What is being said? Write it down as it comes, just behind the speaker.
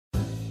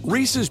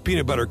Reese's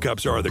peanut butter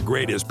cups are the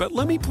greatest, but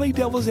let me play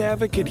devil's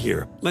advocate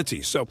here. Let's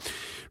see. So,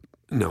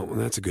 no,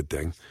 that's a good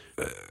thing.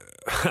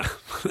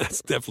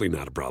 That's definitely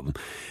not a problem.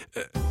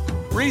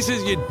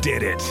 Reese's, you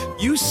did it.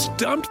 You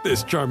stumped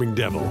this charming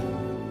devil.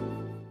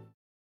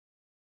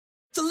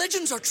 The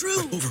legends are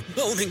true.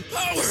 Overwhelming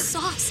power! The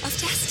sauce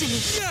of destiny.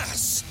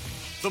 Yes!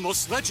 The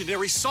most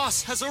legendary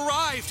sauce has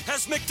arrived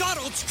as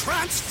McDonald's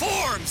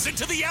transforms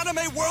into the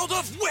anime world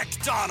of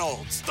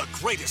WickDonald's. The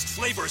greatest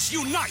flavors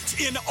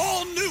unite in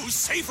all new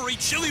savory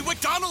chili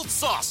McDonald's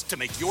sauce to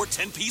make your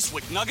 10-piece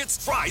Wick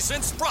Nuggets, fries,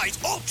 and Sprite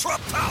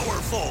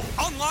ultra-powerful.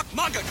 Unlock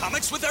manga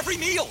comics with every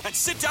meal and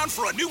sit down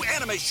for a new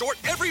anime short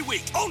every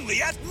week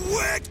only at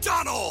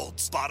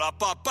WickDonald's.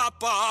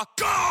 Ba-da-ba-ba-ba,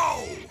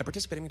 go! At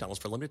participating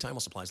McDonald's for a limited time while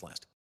supplies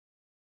last.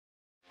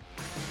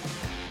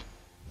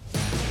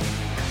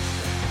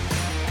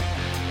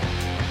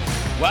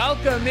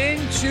 Welcome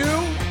into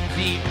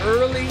the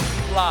early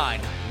line,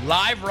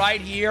 live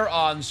right here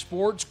on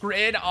Sports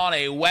Grid on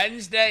a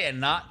Wednesday, and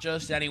not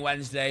just any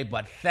Wednesday,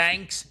 but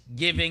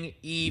Thanksgiving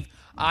Eve.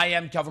 I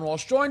am Kevin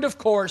Walsh, joined, of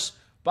course,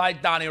 by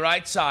Donnie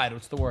Rightside.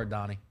 What's the word,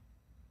 Donnie?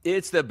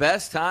 It's the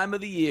best time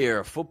of the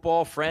year.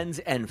 Football, friends,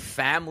 and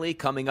family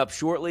coming up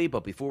shortly.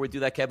 But before we do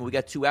that, Kevin, we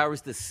got 2 hours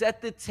to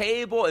set the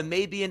table and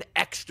maybe an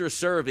extra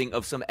serving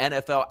of some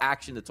NFL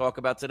action to talk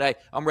about today.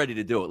 I'm ready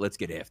to do it. Let's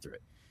get after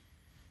it.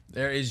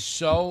 There is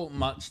so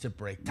much to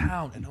break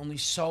down and only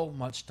so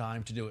much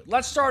time to do it.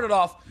 Let's start it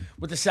off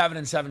with the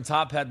 7-7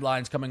 top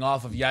headlines coming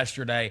off of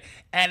yesterday.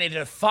 And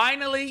it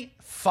finally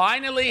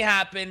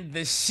happened.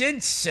 The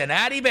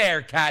Cincinnati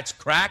Bearcats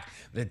crack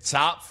the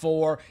top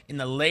four in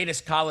the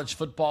latest college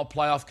football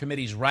playoff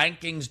committee's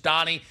rankings.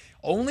 Donnie,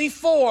 only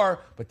four,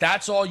 but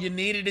that's all you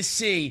needed to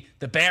see.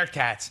 The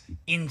Bearcats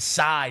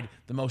inside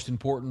the most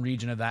important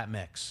region of that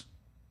mix.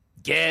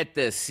 Get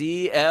the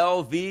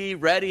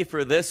CLV ready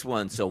for this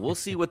one. So we'll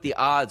see what the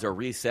odds are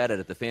reset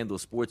at the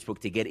FanDuel Sportsbook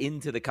to get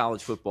into the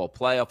college football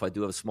playoff. I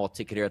do have a small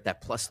ticket here at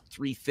that plus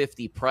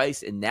 350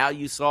 price. And now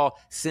you saw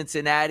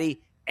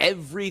Cincinnati.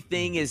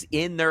 Everything is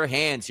in their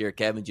hands here,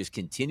 Kevin. Just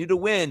continue to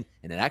win.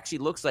 And it actually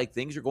looks like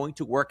things are going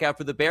to work out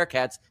for the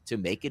Bearcats to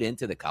make it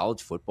into the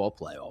college football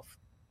playoff.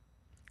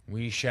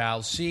 We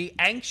shall see.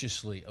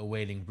 Anxiously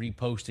awaiting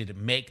reposted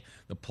make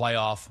the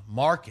playoff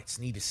markets.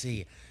 Need to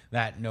see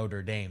that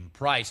Notre Dame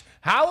price.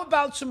 How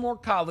about some more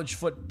college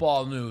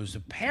football news?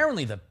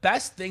 Apparently the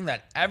best thing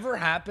that ever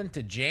happened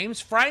to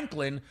James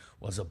Franklin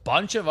was a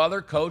bunch of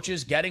other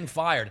coaches getting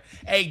fired.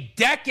 A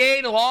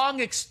decade-long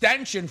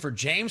extension for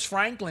James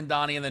Franklin,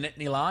 Donnie, and the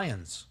Nittany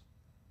Lions.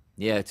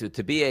 Yeah,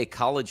 to be a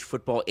college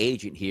football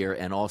agent here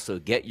and also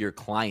get your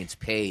clients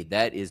paid,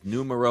 that is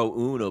numero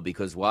uno,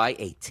 because why?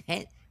 A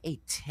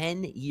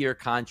 10-year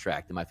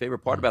contract. And my favorite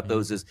part about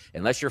those is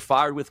unless you're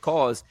fired with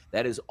cause,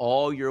 that is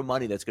all your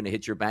money that's going to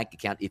hit your bank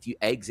account if you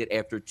exit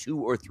after 2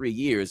 or 3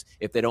 years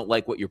if they don't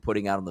like what you're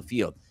putting out on the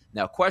field.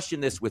 Now, question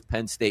this with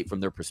Penn State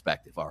from their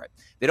perspective. All right,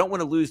 they don't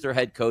want to lose their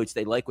head coach.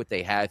 They like what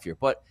they have here.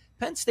 But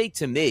Penn State,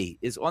 to me,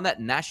 is on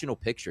that national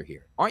picture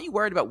here. Aren't you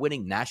worried about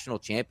winning national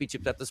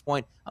championships at this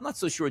point? I'm not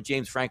so sure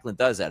James Franklin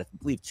does that. I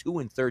believe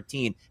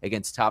 2-13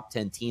 against top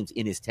 10 teams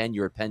in his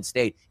tenure at Penn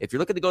State. If you're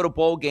looking to go to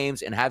bowl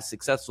games and have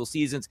successful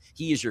seasons,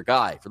 he is your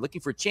guy. If you're looking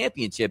for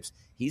championships,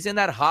 he's in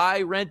that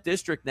high-rent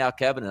district now,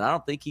 Kevin, and I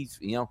don't think he's,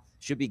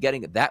 should be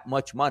getting that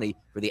much money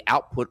for the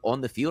output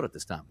on the field at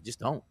this time. I just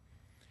don't.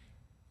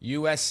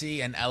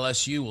 USC and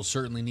LSU will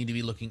certainly need to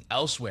be looking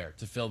elsewhere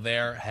to fill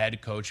their head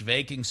coach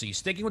vacancy.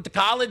 Sticking with the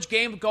college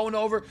game, going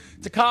over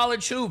to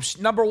college hoops,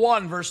 number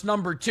 1 versus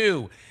number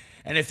 2.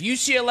 And if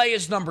UCLA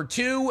is number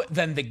 2,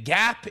 then the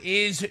gap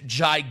is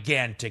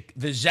gigantic.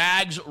 The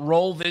Zags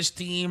roll this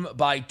team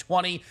by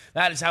 20.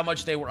 That is how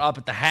much they were up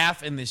at the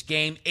half in this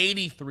game,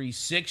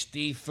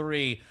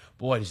 83-63.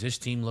 Boy, does this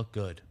team look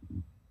good.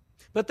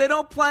 But they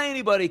don't play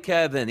anybody,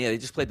 Kevin. Yeah, they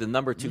just played the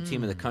number 2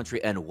 team in the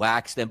country and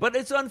waxed them. But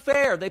it's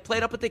unfair. They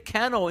played up at the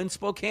Kennel in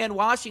Spokane,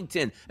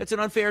 Washington. It's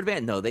an unfair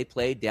advantage. No, they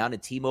played down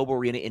at T-Mobile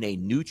Arena in a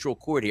neutral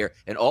court here,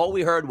 and all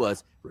we heard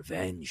was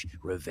revenge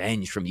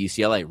from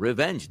UCLA.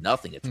 Revenge,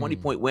 nothing. A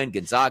 20-point win.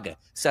 Gonzaga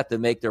set to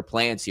make their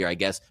plans here, I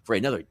guess, for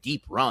another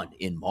deep run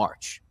in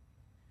March.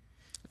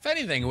 If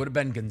anything, it would have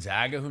been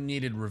Gonzaga who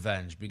needed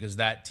revenge because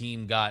that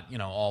team got,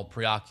 all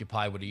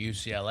preoccupied with a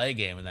UCLA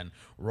game and then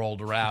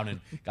rolled around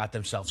and got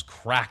themselves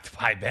cracked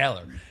by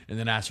Baylor in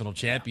the national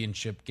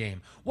championship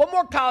game. One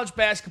more college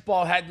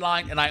basketball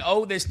headline, and I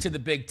owe this to the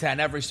Big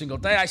Ten every single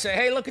day. I say,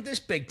 hey, look at this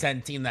Big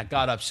Ten team that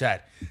got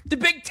upset. The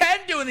Big Ten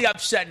doing the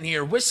upsetting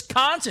here.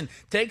 Wisconsin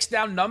takes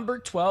down number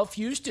 12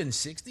 Houston,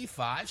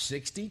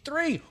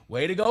 65-63.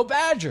 Way to go,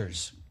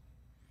 Badgers.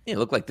 It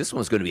looked like this one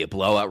was going to be a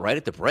blowout right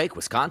at the break.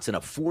 Wisconsin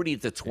up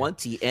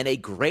 40-20, and a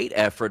great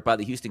effort by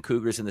the Houston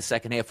Cougars in the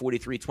second half.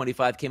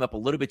 43-25 came up a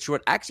little bit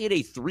short. Actually had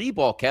a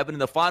 3-ball, Kevin, in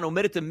the final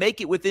minute to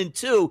make it within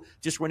 2.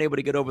 Just weren't able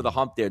to get over the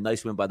hump there.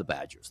 Nice win by the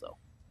Badgers, though.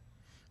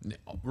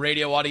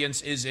 Radio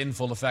audience is in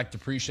full effect.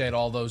 Appreciate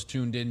all those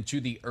tuned in to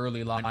the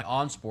early line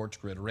on Sports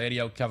Grid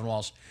Radio. Kevin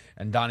Walsh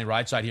and Donnie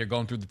Rightside here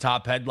going through the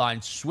top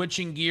headlines.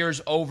 Switching gears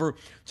over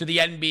to the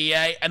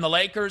NBA, and the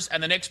Lakers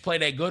and the Knicks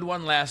played a good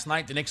one last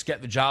night. The Knicks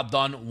get the job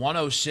done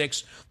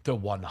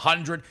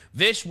 106-100.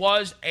 This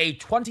was a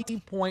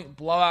 20-point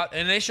blowout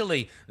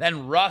initially.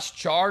 Then Russ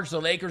charged the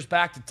Lakers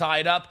back to tie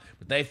it up,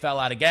 but they fell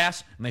out of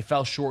gas, and they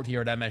fell short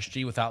here at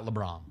MSG without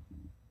LeBron.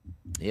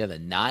 Yeah, the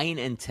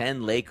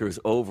 9-10 Lakers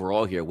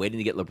overall here, waiting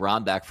to get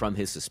LeBron back from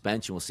his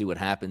suspension. We'll see what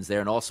happens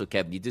there. And also,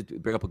 Kevin, you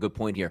did bring up a good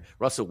point here.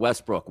 Russell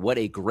Westbrook, what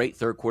a great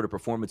third-quarter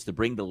performance to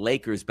bring the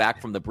Lakers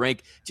back from the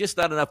brink. Just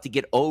not enough to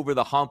get over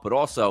the hump, but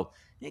also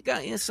you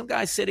got some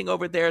guys sitting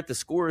over there at the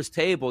scorer's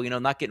table,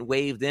 not getting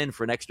waved in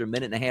for an extra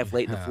minute and a half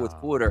late in the fourth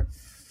quarter.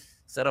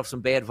 Set off some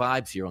bad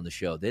vibes here on the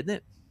show, didn't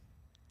it?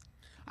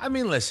 I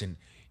mean, listen.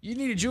 You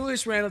need a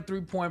Julius Randle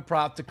three-point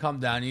prop to come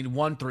down. You need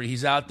 1-3.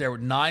 He's out there with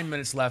 9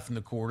 minutes left in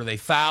the quarter. They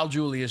foul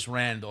Julius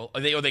Randle.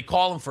 Or they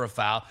call him for a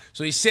foul.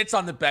 So he sits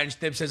on the bench.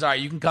 Thib says, all right,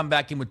 you can come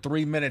back in with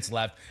 3 minutes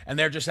left. And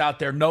they're just out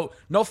there. No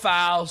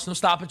fouls, no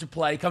stoppage of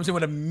play. Comes in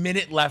with a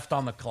minute left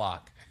on the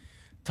clock.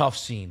 Tough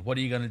scene. What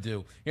are you going to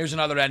do? Here's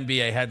another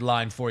NBA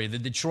headline for you. The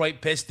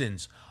Detroit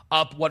Pistons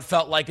up what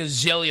felt like a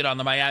zillion on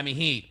the Miami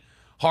Heat.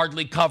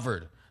 Hardly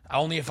covered.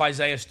 Only if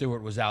Isaiah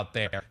Stewart was out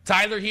there.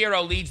 Tyler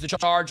Hero leads the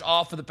charge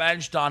off of the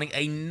bench, Donnie.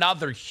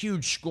 Another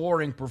huge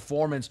scoring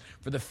performance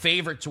for the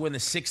favorite to win the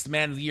Sixth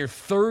Man of the Year.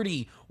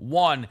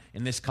 31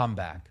 in this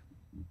comeback.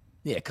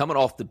 Yeah, coming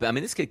off the bench. I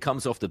mean, this kid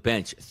comes off the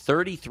bench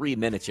 33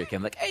 minutes here.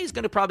 I'm like, hey, he's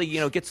going to probably,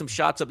 get some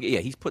shots up. Yeah,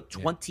 he's put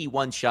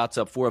 21 shots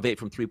up, 4 of 8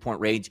 from three-point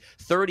range,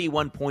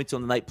 31 points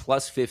on the night,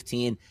 plus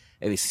 15.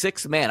 And he's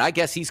sixth man. I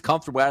guess he's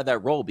comfortable out of that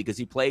role because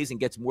he plays and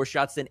gets more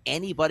shots than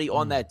anybody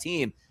on that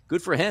team.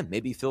 Good for him.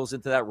 Maybe he fills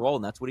into that role,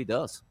 and that's what he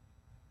does.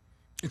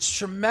 It's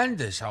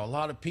tremendous how a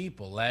lot of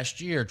people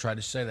last year tried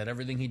to say that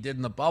everything he did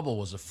in the bubble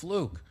was a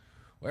fluke.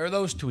 Where are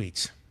those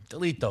tweets?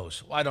 Delete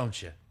those. Why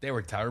don't you? They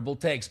were terrible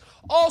takes.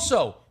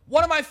 Also,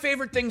 one of my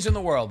favorite things in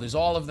the world is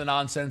all of the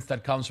nonsense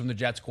that comes from the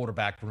Jets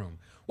quarterback room.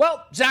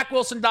 Well, Zach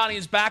Wilson, Donnie,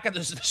 is back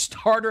as the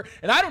starter,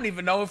 and I don't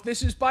even know if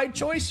this is by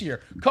choice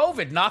here.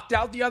 COVID knocked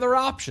out the other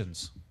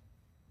options.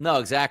 No,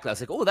 exactly. I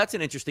was like, oh, that's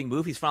an interesting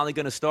move. He's finally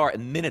going to start.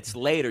 And minutes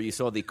later, you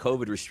saw the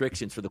COVID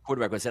restrictions for the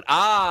quarterback. I said,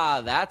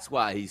 that's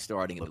why he's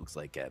starting, it looks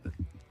like, Kevin.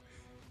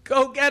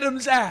 Go get him,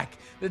 Zach.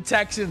 The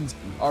Texans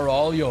are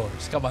all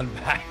yours. Come on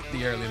back.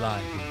 The early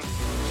line.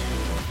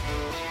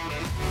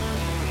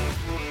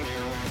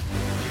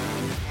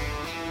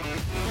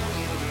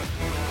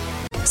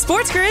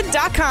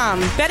 SportsGrid.com.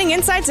 Betting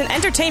insights and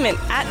entertainment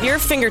at your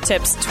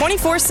fingertips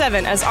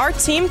 24/7 as our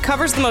team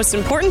covers the most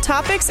important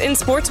topics in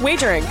sports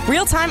wagering.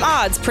 Real-time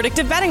odds,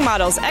 predictive betting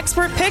models,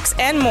 expert picks,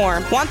 and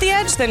more. Want the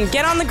edge? Then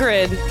get on the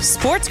grid.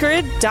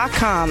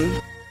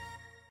 SportsGrid.com.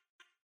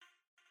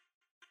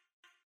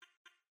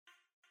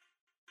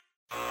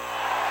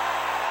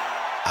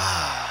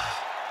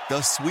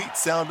 The sweet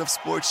sound of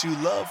sports you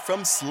love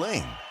from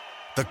Sling.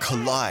 The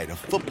collide of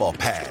football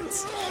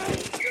pads.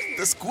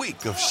 The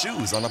squeak of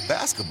shoes on a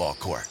basketball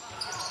court.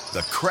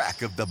 The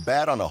crack of the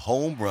bat on a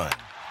home run.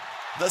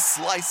 The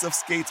slice of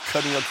skates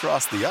cutting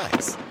across the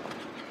ice.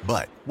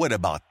 But what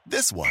about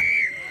this one?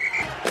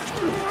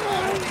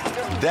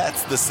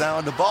 That's the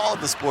sound of all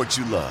the sports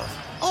you love,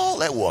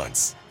 all at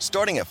once.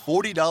 Starting at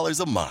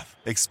 $40 a month.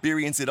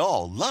 Experience it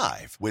all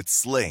live with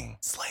Sling.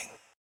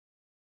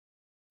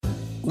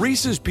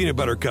 Reese's peanut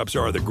butter cups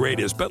are the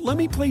greatest, but let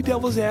me play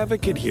devil's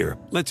advocate here.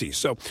 Let's see.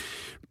 So,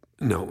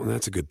 no,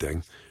 that's a good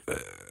thing.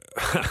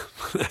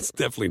 That's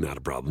definitely not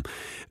a problem.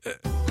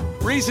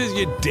 Reese's,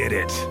 you did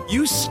it.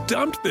 You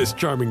stumped this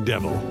charming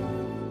devil.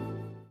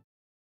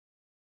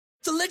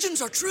 The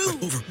legends are true.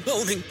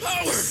 Overwhelming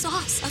power! The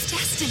sauce of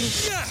destiny.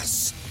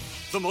 Yes!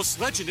 The most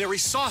legendary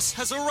sauce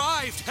has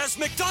arrived as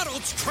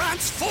McDonald's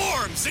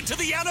transforms into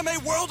the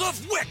anime world of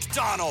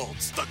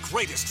WickDonald's. The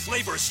greatest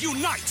flavors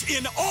unite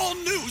in all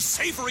new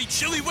savory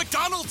chili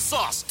McDonald's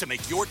sauce to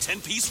make your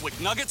 10-piece Wick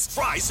Nuggets,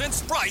 fries, and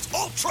Sprite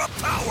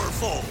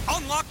ultra-powerful.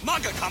 Unlock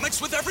manga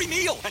comics with every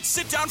meal and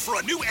sit down for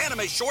a new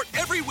anime short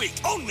every week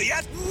only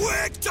at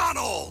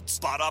WickDonald's.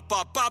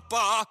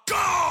 Ba-da-ba-ba-ba,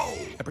 go!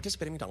 At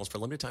participating McDonald's for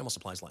a limited time while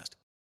supplies last.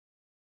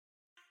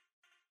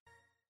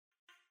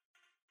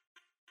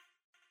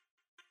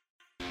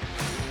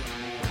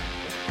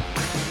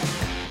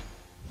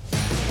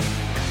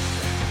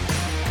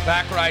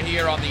 Back right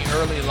here on the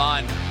early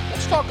line.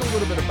 Let's talk a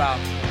little bit about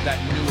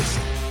that newest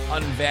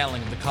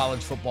unveiling of the College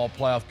Football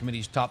Playoff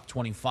Committee's top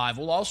 25.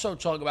 We'll also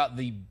talk about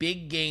the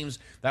big games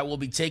that will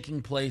be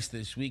taking place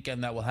this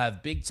weekend that will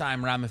have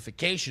big-time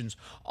ramifications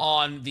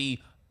on the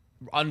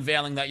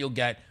unveiling that you'll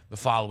get the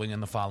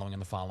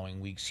following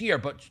weeks here.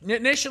 But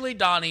initially,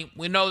 Donnie,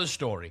 we know the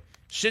story.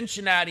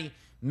 Cincinnati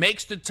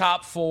makes the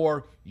top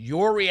 4.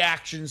 Your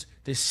reactions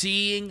to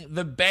seeing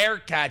the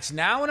Bearcats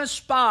now in a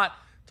spot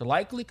to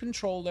likely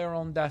control their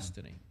own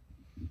destiny?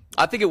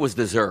 I think it was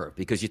deserved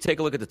because you take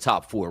a look at the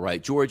top 4,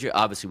 right? Georgia,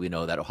 obviously we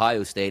know that.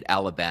 Ohio State,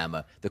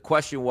 Alabama. The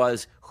question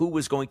was, who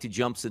was going to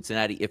jump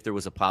Cincinnati if there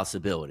was a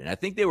possibility. And I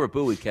think they were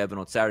buoyed, Kevin,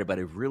 on Saturday by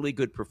a really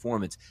good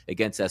performance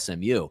against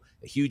SMU.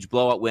 A huge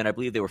blowout win. I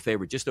believe they were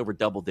favored just over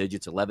double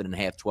digits,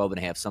 11.5,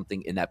 12.5,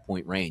 something in that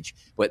point range.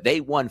 But they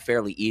won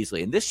fairly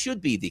easily. And this should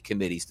be the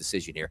committee's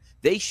decision here.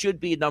 They should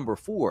be number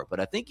 4.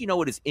 But I think you know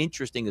what is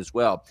interesting as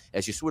well,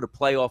 as you sort of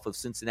play off of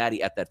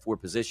Cincinnati at that 4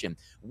 position.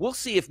 We'll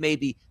see if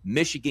maybe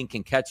Michigan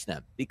can catch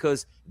them,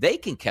 because they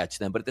can catch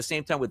them. But at the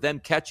same time, with them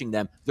catching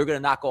them, they're going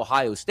to knock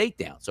Ohio State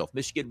down. So if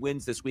Michigan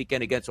wins this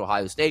weekend against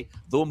Ohio State,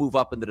 they'll move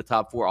up into the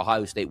top 4.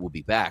 Ohio State will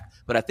be back.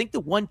 But I think the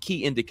one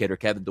key indicator,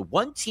 Kevin, the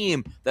one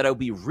team that I'll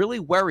be really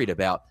worried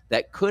about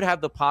that could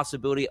have the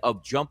possibility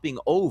of jumping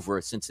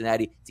over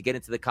Cincinnati to get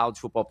into the college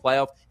football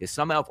playoff is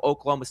somehow if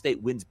Oklahoma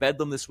State wins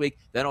Bedlam this week,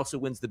 then also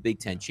wins the Big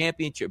 10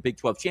 championship, Big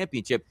 12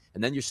 championship,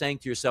 and then you're saying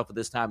to yourself at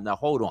this time, now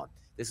hold on.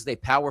 This is a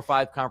Power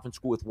 5 conference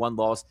school with 1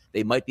 loss.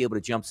 They might be able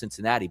to jump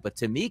Cincinnati. But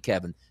to me,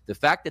 Kevin, the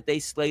fact that they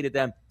slated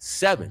them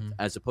 7th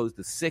as opposed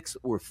to 6th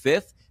or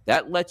 5th,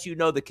 that lets you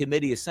know the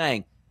committee is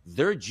saying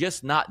they're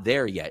just not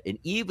there yet. And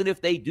even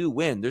if they do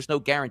win, there's no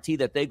guarantee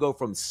that they go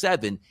from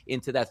 7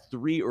 into that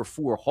 3 or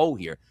 4 hole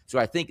here. So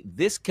I think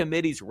this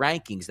committee's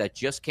rankings that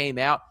just came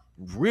out,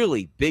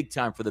 really big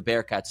time for the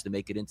Bearcats to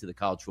make it into the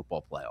college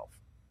football playoff.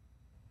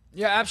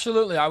 Yeah,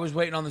 absolutely. I was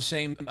waiting on the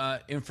same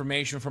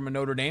information from a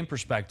Notre Dame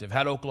perspective.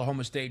 Had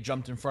Oklahoma State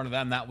jumped in front of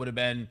them, that would have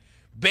been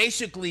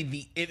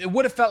basically it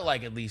would have felt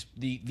like at least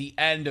the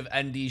end of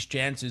ND's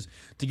chances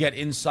to get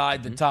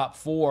inside the top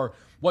 4.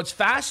 What's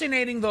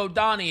fascinating, though,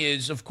 Donnie,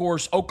 is, of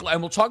course, Oklahoma,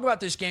 and we'll talk about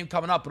this game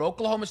coming up, but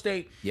Oklahoma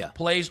State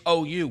plays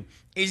OU.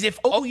 Is if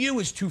OU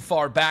is too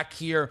far back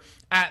here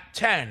at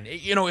 10,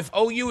 if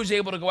OU is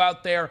able to go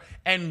out there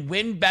and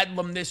win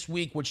Bedlam this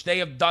week, which they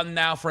have done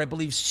now for, I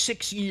believe,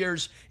 6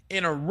 years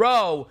in a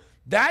row,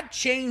 that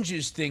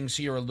changes things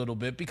here a little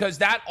bit, because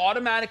that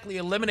automatically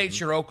eliminates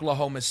your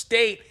Oklahoma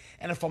State.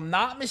 And if I'm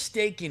not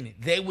mistaken,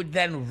 they would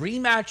then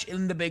rematch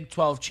in the Big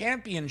 12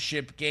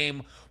 championship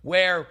game,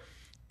 where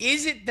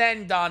is it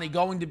then, Donnie,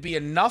 going to be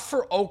enough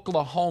for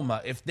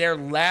Oklahoma if their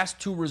last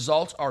 2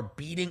 results are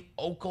beating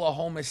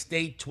Oklahoma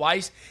State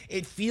twice?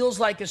 It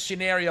feels like a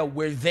scenario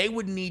where they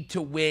would need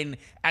to win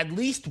at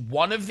least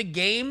one of the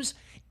games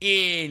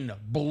in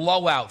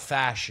blowout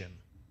fashion.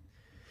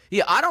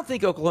 Yeah, I don't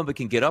think Oklahoma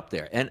can get up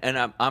there.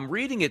 And I'm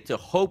reading it to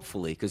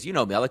hopefully, because you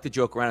know me, I like to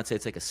joke around and say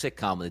it's like a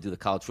sitcom when they do the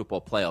college football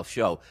playoff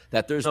show,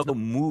 that there's no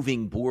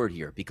moving board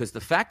here. Because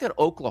the fact that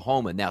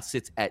Oklahoma now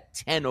sits at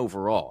 10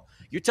 overall,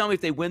 you're telling me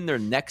if they win their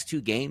next 2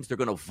 games, they're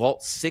going to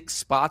vault 6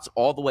 spots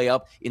all the way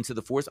up into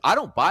the 4th? I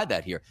don't buy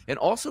that here. And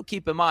also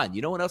keep in mind,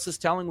 you know what else is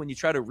telling when you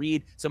try to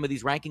read some of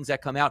these rankings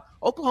that come out?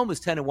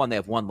 Oklahoma's 10-1, they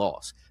have 1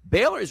 loss.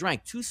 Baylor is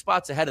ranked 2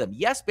 spots ahead of them.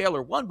 Yes,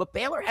 Baylor won, but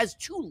Baylor has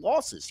 2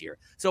 losses here.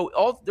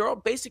 So they're all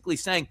basically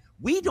saying,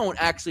 we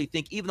don't actually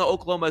think, even though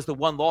Oklahoma has the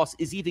 1 loss,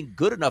 is even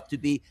good enough to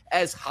be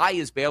as high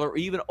as Baylor or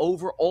even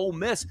over Ole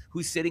Miss,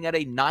 who's sitting at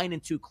a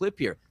 9-2 clip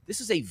here. This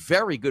is a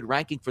very good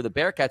ranking for the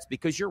Bearcats,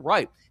 because you're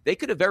right. They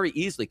could have very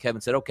easily, Kevin,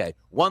 said, okay,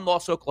 1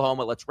 loss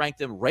Oklahoma, let's rank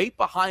them right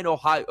behind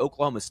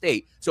Oklahoma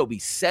State. So it'll be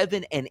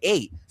 7 and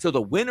 8. So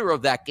the winner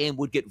of that game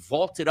would get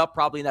vaulted up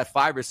probably in that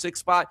 5 or 6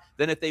 spot.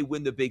 Then if they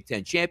win the Big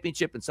 10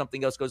 championship and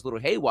something else goes a little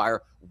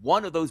haywire,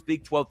 one of those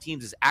Big 12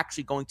 teams is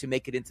actually going to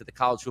make it into the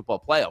college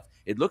football playoff.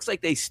 It looks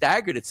like they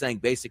staggered it, saying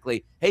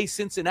basically, hey,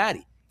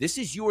 Cincinnati, this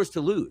is yours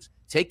to lose.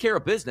 Take care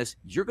of business.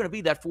 You're going to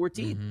be that 4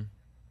 team.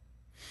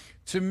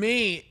 To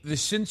me, the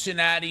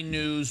Cincinnati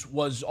news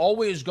was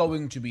always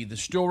going to be the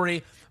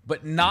story,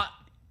 but not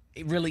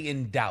really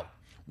in doubt.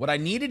 What I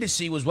needed to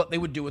see was what they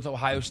would do with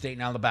Ohio State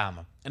and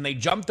Alabama. And they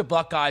jumped the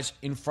Buckeyes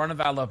in front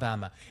of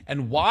Alabama.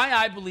 And why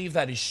I believe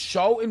that is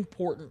so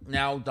important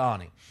now,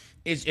 Donnie,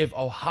 is if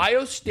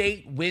Ohio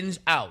State wins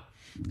out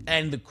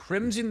and the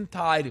Crimson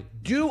Tide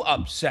do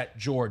upset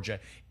Georgia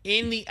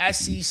in the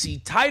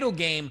SEC title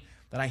game,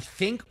 then I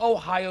think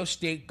Ohio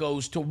State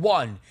goes to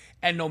 1.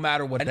 And no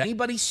matter what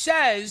anybody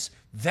says,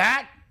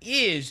 that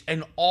is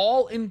an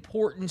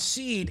all-important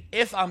seed,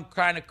 if I'm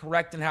kind of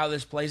correct in how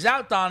this plays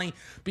out, Donnie,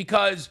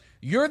 because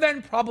you're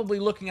then probably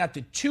looking at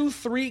the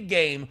 2-3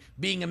 game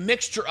being a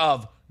mixture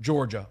of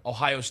Georgia,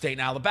 Ohio State,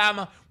 and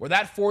Alabama, where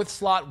that 4th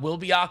slot will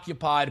be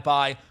occupied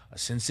by a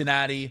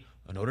Cincinnati,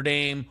 a Notre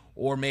Dame,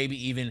 or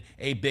maybe even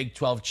a Big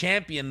 12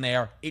 champion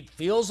there. It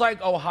feels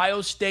like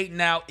Ohio State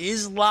now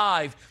is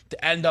live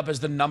to end up as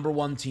the number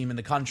 1 team in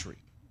the country.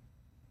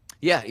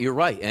 Yeah, you're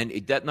right. And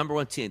that number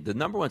 1 team, the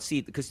number 1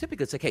 seed, because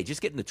typically it's like, hey,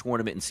 just get in the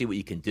tournament and see what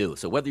you can do.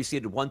 So whether you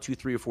seeded 1, 2,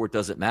 3, or 4, it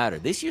doesn't matter.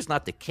 This year's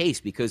not the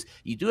case, because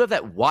you do have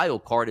that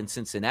wild card in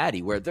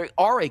Cincinnati where they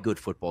are a good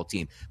football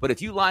team. But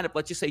if you line up,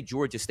 let's just say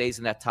Georgia stays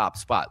in that top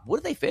spot, what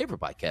are they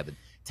favored by, Kevin?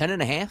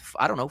 10.5,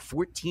 I don't know,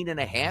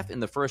 14.5 in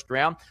the first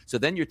round. So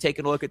then you're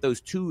taking a look at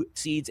those 2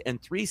 seeds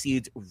and 3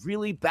 seeds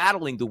really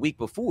battling the week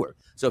before.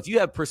 So if you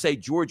have, per se,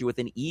 Georgia with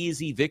an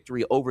easy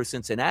victory over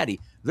Cincinnati,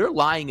 they're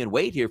lying in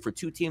wait here for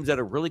 2 teams that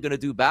are really going to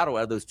do battle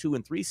out of those 2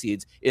 and 3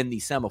 seeds in the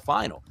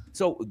semifinal.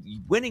 So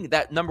winning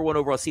that number 1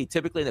 overall seed,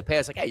 typically in the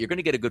past, like, hey, you're going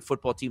to get a good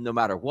football team no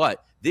matter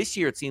what. This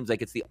year, it seems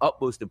like it's the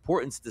utmost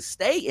importance to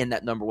stay in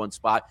that number 1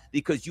 spot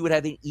because you would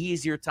have an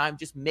easier time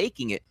just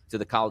making it to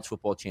the college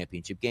football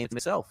championship game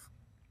itself.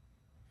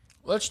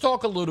 Let's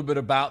talk a little bit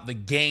about the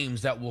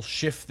games that will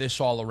shift this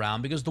all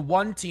around, because the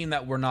one team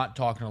that we're not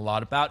talking a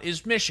lot about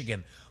is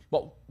Michigan.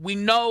 But we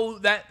know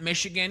that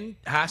Michigan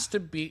has to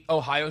beat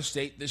Ohio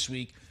State this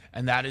week,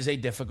 and that is a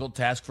difficult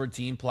task for a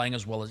team playing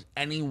as well as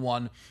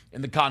anyone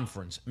in the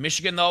conference.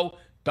 Michigan, though,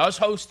 does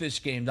host this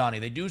game, Donnie.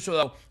 They do so,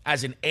 though,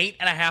 as an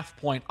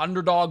 8.5-point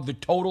underdog. The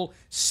total,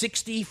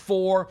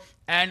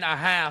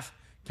 64.5.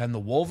 Can the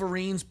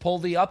Wolverines pull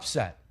the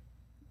upset?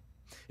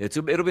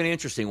 It'll be an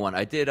interesting one.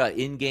 I did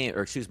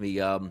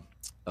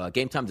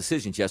game time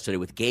decisions yesterday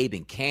with Gabe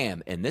and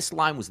Cam, and this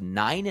line was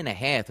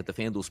 9.5 at the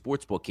FanDuel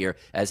Sportsbook here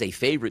as a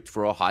favorite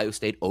for Ohio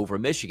State over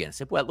Michigan. I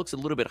said, well, it looks a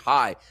little bit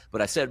high,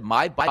 but I said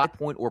my buy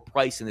point or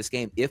price in this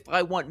game, if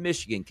I want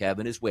Michigan,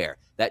 Kevin, is where?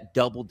 That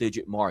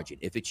double-digit margin.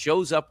 If it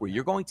shows up where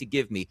you're going to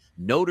give me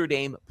Notre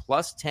Dame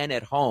plus 10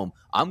 at home,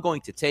 I'm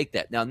going to take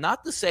that. Now,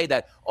 not to say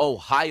that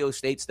Ohio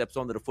State steps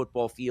onto the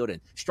football field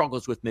and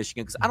struggles with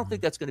Michigan, because I don't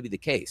think that's going to be the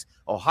case.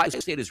 Ohio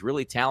State is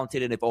really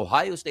talented, and if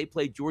Ohio State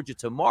played Georgia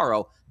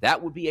tomorrow,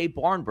 that would be a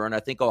barn burn. I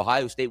think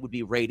Ohio State would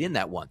be right in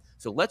that one.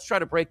 So let's try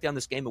to break down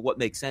this game and what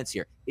makes sense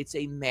here. It's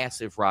a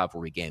massive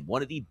rivalry game,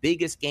 one of the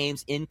biggest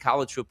games in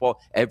college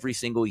football every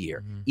single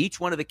year. Each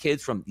one of the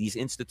kids from these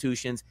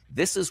institutions,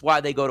 this is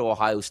why they go to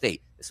Ohio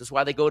State. This is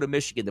why they go to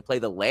Michigan to play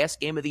the last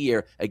game of the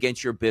year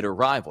against your bitter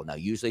rival. Now,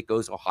 usually it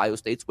goes Ohio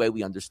State's way.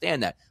 We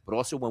understand that. But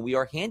also when we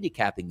are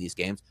handicapping these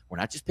games, we're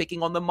not just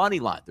picking on the money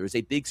line. There's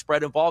a big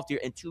spread involved here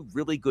and 2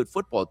 really good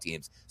football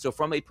teams. So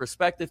from a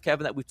perspective,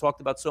 Kevin, that we've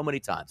talked about so many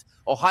times,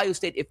 Ohio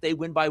State, if they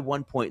win by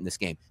 1 point in this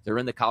game, they're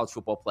in the college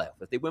football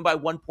playoff. If they win by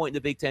 1 point in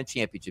the Big Ten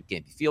championship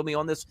game, you feel me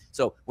on this?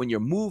 So when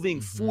you're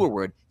moving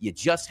forward, you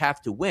just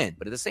have to win.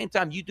 But at the same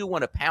time, you do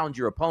want to pound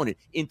your opponent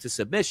into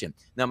submission.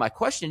 Now, my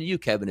question to you,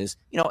 Kevin, is,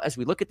 as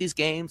we look at these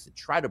games and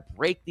try to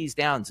break these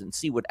down and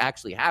see what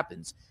actually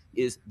happens,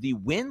 is the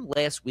win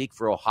last week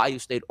for Ohio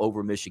State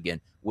over Michigan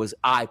was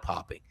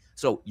eye-popping.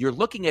 So you're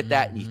looking at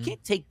that, and you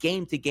can't take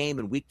game to game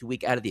and week to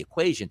week out of the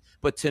equation.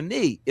 But to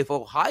me, if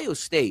Ohio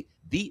State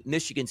beat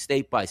Michigan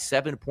State by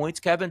 7 points,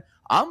 Kevin,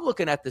 I'm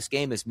looking at this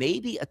game as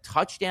maybe a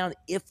touchdown,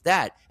 if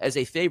that, as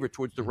a favorite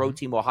towards the road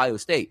team Ohio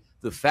State.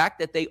 The fact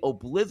that they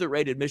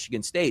obliterated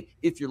Michigan State,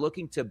 if you're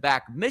looking to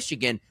back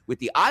Michigan with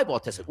the eyeball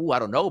test, I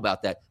don't know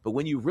about that. But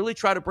when you really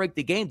try to break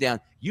the game down,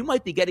 you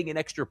might be getting an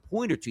extra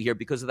point or 2 here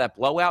because of that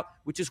blowout,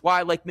 which is why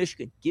I like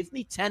Michigan. Give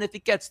me 10 if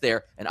it gets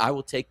there, and I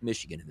will take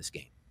Michigan in this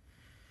game.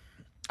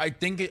 I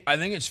think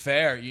it's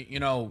fair.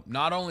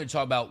 Not only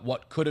talk about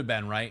what could have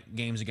been, right,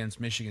 games against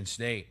Michigan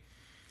State.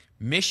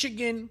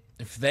 Michigan,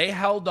 if they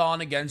held on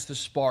against the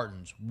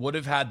Spartans, would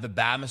have had the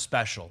Bama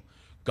special.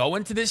 Go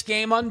into this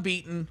game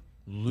unbeaten,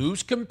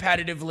 lose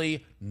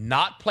competitively,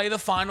 not play the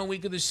final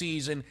week of the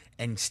season,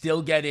 and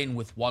still get in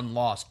with 1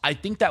 loss. I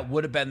think that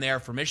would have been there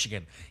for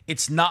Michigan.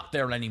 It's not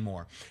there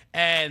anymore.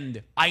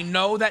 And I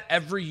know that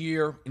every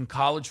year in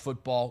college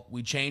football,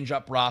 we change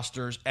up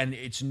rosters, and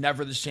it's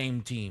never the same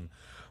team.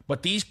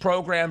 But these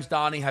programs,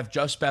 Donnie, have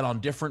just been on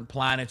different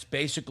planets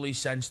basically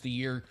since the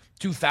year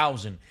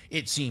 2000,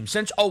 it seems.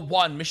 Since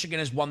 2001, Michigan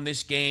has won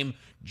this game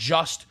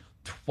just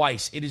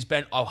twice. It has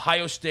been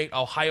Ohio State,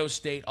 Ohio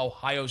State,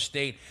 Ohio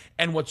State.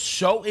 And what's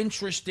so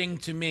interesting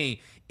to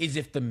me is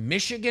if the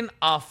Michigan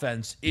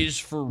offense is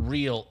for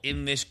real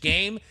in this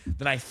game,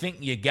 then I think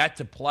you get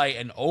to play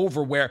an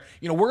over where,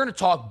 we're going to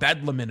talk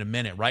Bedlam in a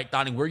minute, right,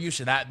 Donnie? We're used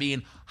to that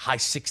being high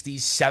 60s,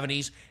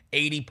 70s,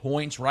 80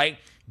 points, right?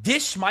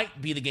 This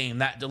might be the game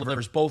that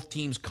delivers both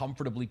teams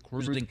comfortably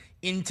cruising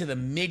into the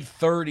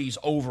mid-30s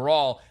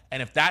overall.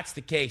 And if that's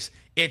the case,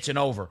 it's an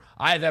over.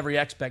 I have every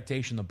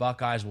expectation the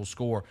Buckeyes will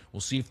score.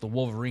 We'll see if the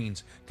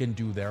Wolverines can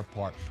do their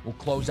part. We'll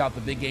close out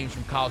the big games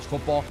from college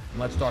football, and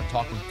let's start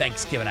talking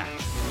Thanksgiving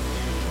action.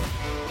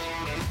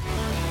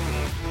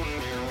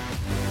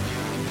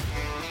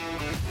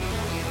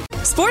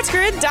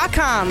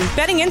 SportsGrid.com.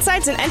 Betting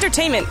insights and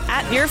entertainment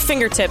at your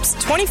fingertips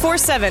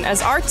 24/7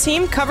 as our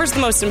team covers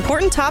the most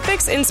important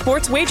topics in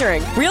sports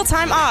wagering.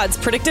 Real-time odds,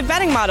 predictive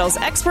betting models,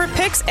 expert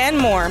picks, and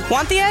more.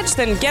 Want the edge?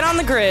 Then get on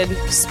the grid.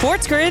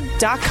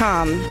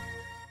 SportsGrid.com.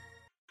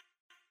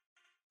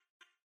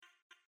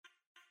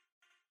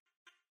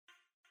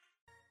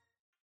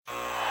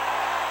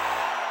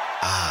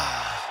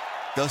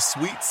 The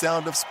sweet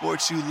sound of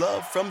sports you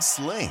love from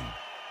Sling.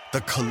 The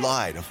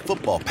collide of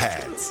football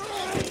pads.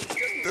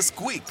 The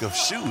squeak of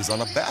shoes on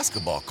a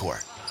basketball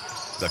court.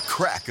 The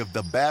crack of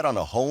the bat on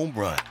a home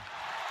run.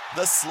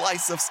 The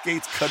slice of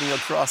skates cutting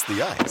across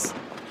the ice.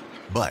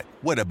 But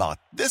what about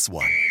this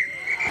one?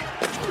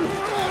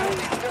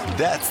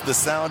 That's the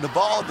sound of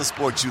all the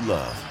sports you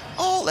love,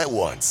 all all at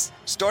once.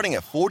 Starting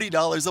at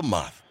 $40 a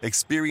month.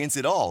 Experience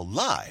it all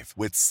live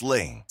with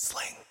Sling.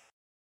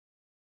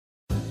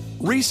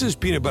 Reese's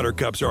peanut butter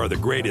cups are the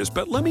greatest,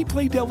 but let me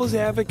play devil's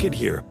advocate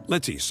here.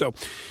 Let's see. So,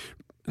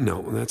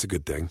 no, that's a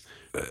good thing.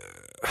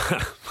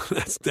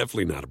 That's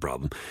definitely not a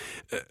problem.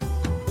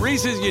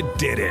 Reese's, you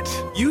did it.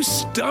 You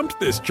stumped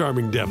this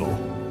charming devil.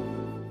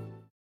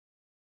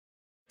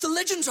 The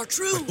legends are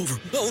true.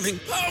 Overwhelming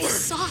power! The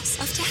sauce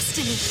of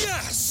destiny.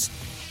 Yes!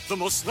 The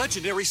most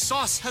legendary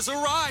sauce has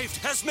arrived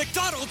as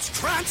McDonald's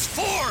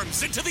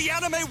transforms into the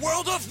anime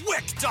world of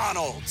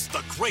WickDonald's.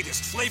 The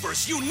greatest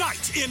flavors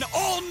unite in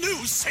all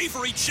new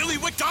savory chili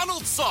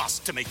McDonald's sauce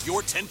to make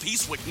your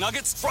 10-piece Wick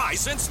Nuggets,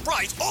 fries, and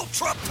Sprite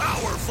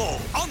ultra-powerful.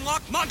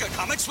 Unlock manga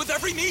comics with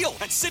every meal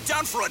and sit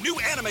down for a new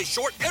anime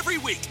short every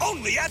week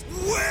only at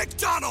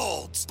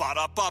WickDonald's.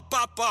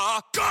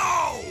 Ba-da-ba-ba-ba,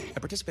 go!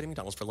 At participating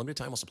McDonald's for a limited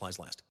time while supplies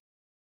last.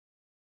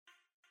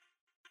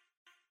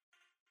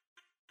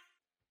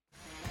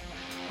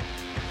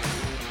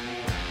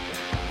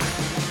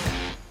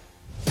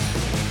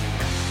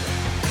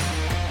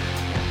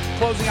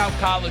 Closing out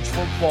college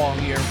football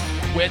here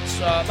with,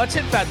 let's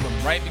hit Bedlam,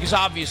 right? Because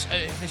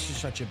obviously, this is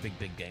such a big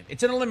game.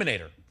 It's an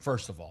eliminator,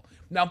 first of all.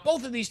 Now,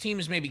 both of these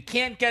teams maybe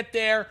can't get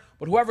there,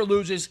 but whoever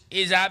loses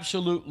is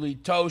absolutely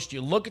toast. You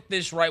look at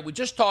this, right? We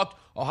just talked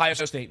Ohio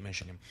State,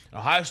 Michigan.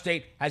 Ohio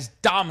State has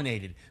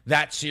dominated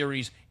that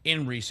series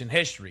in recent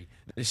history.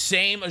 The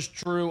same is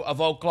true of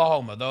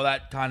Oklahoma, though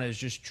that kind of is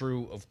just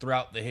true of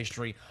throughout the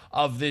history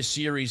of this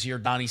series here,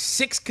 Donnie.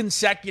 6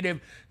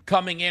 consecutive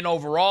coming in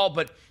overall,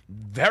 but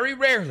very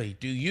rarely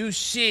do you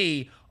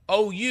see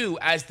OU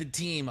as the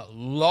team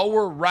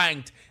lower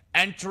ranked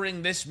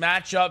entering this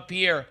matchup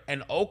here.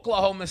 And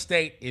Oklahoma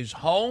State is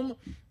home,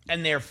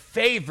 and they're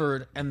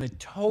favored, and the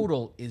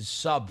total is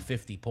sub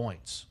 50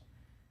 points.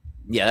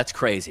 Yeah, that's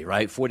crazy,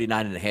 right?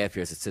 49.5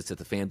 here as it sits at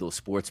the FanDuel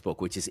Sportsbook,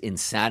 which is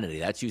insanity.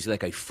 That's usually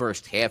like a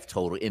first half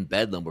total in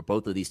Bedlam where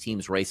both of these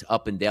teams race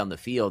up and down the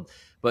field.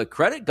 But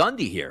credit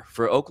Gundy here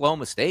for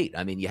Oklahoma State.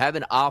 I mean, you have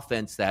an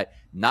offense that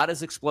not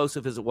as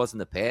explosive as it was in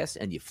the past,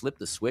 and you flip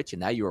the switch, and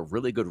now you're a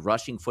really good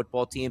rushing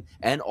football team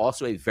and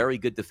also a very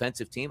good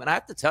defensive team. And I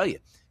have to tell you,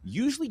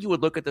 usually you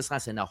would look at this and I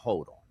say, now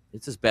hold on.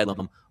 This is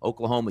Bedlam.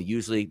 Oklahoma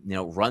usually,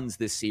 runs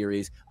this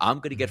series. I'm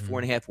going to get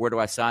 4.5. Where do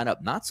I sign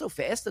up? Not so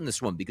fast in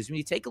this one, because when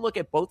you take a look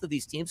at both of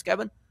these teams,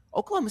 Kevin,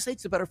 Oklahoma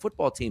State's a better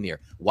football team here.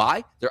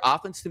 Why? Their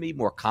offense, to me,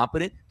 more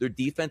competent. Their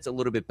defense, a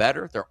little bit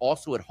better. They're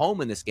also at home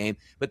in this game.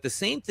 But the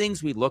same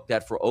things we looked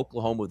at for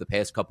Oklahoma the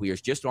past couple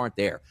years just aren't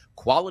there.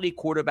 Quality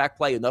quarterback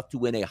play enough to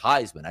win a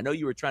Heisman. I know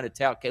you were trying to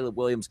tout Caleb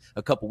Williams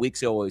a couple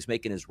weeks ago while he was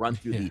making his run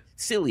through the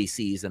silly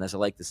season, as I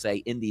like to say,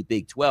 in the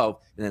Big 12.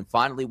 And then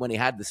finally, when he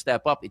had to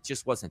step up, it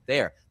just wasn't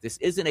there. This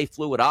isn't a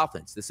fluid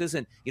offense. This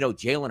isn't,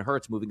 Jalen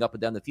Hurts moving up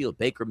and down the field,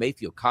 Baker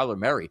Mayfield, Kyler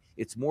Murray.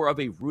 It's more of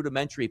a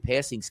rudimentary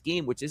passing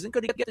scheme, which isn't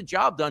going to get the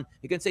job done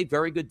against a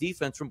very good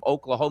defense from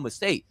Oklahoma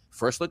State.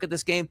 First look at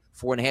this game,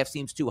 4.5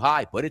 seems too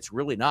high, but it's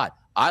really not.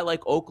 I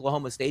like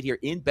Oklahoma State here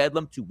in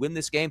Bedlam to win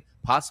this game,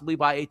 possibly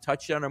by a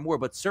touchdown or more,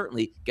 but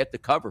certainly get the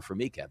cover for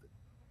me, Kevin.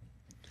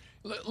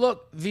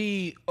 Look,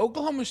 the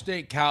Oklahoma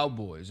State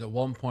Cowboys at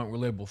one point were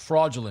labeled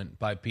fraudulent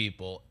by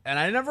people, and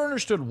I never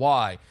understood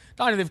why.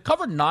 Donnie, they've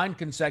covered 9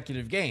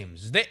 consecutive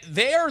games.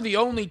 They are the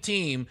only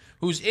team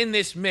who's in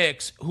this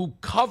mix who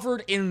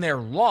covered in their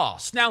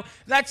loss. Now,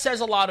 that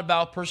says a lot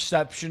about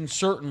perception,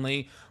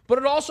 certainly, but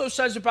it also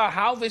says about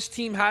how this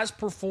team has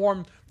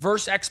performed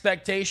versus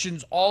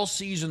expectations all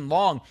season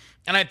long.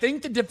 And I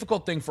think the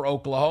difficult thing for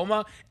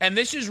Oklahoma, and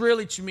this is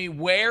really, to me,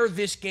 where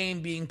this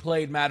game being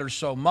played matters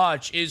so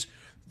much, is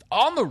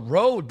on the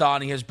road,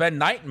 Donnie, has been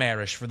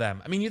nightmarish for them.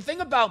 I mean, you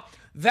think about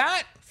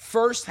that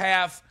first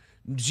half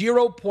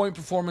 0-point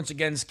performance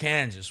against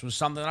Kansas was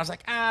something I was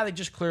like, they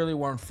just clearly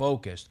weren't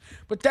focused.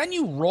 But then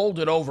you rolled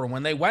it over.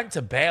 When they went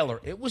to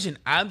Baylor, it was an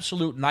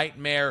absolute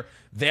nightmare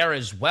there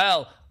as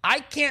well.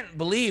 I can't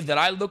believe that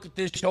I look at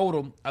this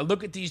total, I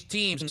look at these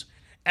teams,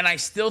 and I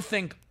still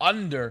think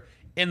under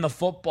in the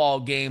football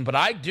game, but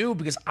I do,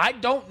 because I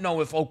don't know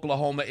if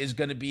Oklahoma is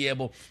going to be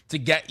able to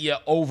get you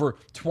over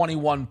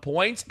 21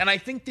 points, and I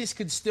think this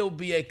could still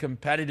be a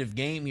competitive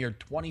game here,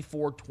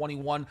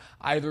 24-21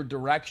 either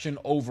direction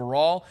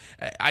overall.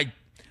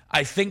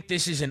 I think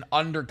this is an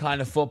under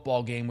kind of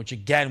football game, which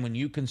again, when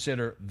you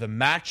consider the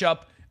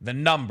matchup, the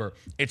number,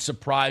 it's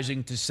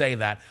surprising to say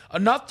that.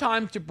 Enough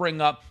time to bring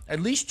up at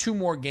least 2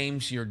 more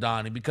games here,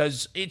 Donnie,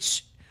 because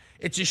it's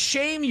a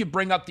shame you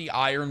bring up the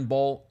Iron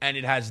Bowl and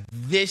it has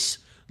this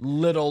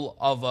little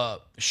of a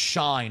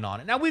shine on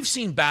it. Now, we've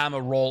seen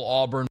Bama roll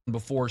Auburn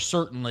before,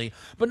 certainly,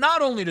 but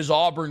not only does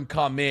Auburn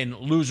come in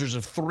losers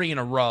of 3 in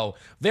a row,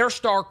 their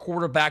star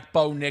quarterback,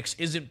 Bo Nix,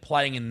 isn't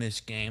playing in this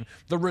game.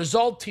 The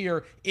result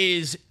here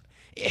is,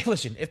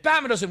 listen, if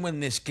Bama doesn't win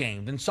this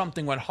game, then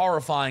something went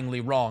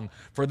horrifyingly wrong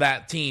for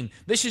that team.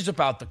 This is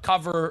about the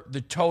cover,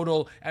 the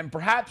total, and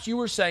perhaps you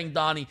were saying,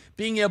 Donnie,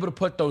 being able to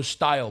put those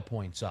style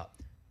points up.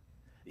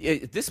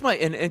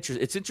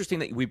 It's interesting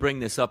that we bring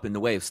this up in the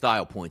way of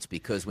style points,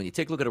 because when you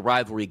take a look at a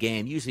rivalry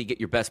game, usually you get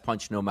your best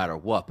punch no matter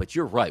what. But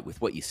you're right with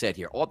what you said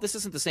here. This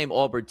isn't the same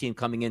Auburn team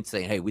coming in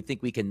saying, hey, we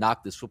think we can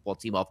knock this football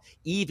team off,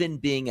 even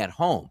being at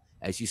home.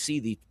 As you see,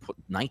 the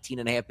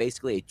 19.5,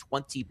 basically a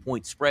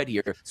 20-point spread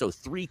here. So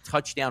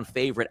 3-touchdown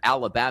favorite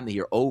Alabama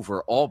here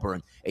over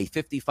Auburn, a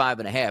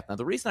 55.5. Now,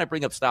 the reason I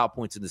bring up style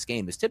points in this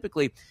game is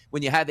typically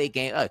when you have a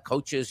game,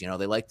 coaches,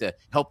 they like to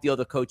help the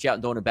other coach out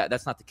and don't bat.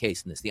 That's not the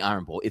case in this, the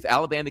Iron Bowl. If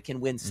Alabama can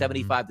win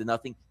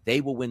 75-0,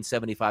 they will win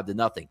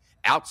 75-0.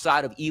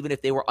 Outside of even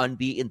if they were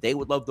unbeaten, they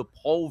would love to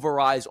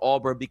pulverize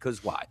Auburn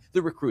because why?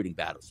 The recruiting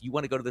battles. You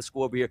want to go to the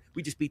school over here?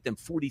 We just beat them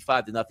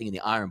 45-0 in the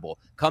Iron Bowl.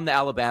 Come to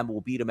Alabama,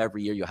 we'll beat them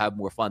every year. You'll have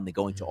more fun than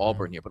going to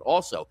Auburn here. But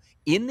also,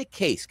 in the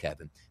case,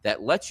 Kevin,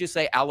 that let's just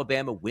say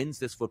Alabama wins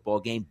this football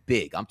game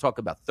big. I'm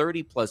talking about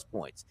 30-plus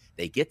points.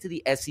 They get to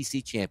the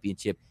SEC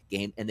championship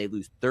game and they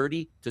lose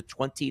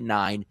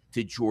 30-29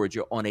 to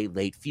Georgia on a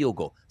late field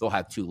goal. They'll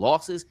have 2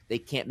 losses. They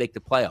can't make the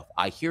playoff.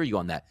 I hear you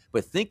on that.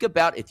 But think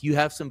about if you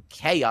have some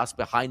chaos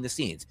behind the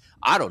scenes.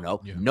 I don't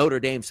know. Yeah. Notre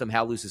Dame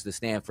somehow loses to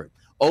Stanford.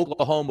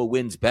 Oklahoma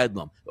wins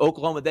Bedlam.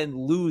 Oklahoma then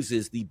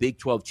loses the Big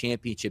 12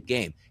 championship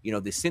game.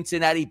 The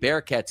Cincinnati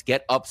Bearcats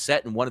get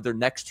upset in one of their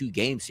next 2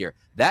 games here.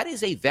 That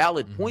is a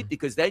valid point,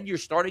 because then you're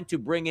starting to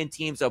bring in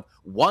teams of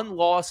 1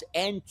 loss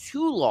and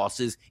 2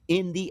 losses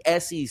in the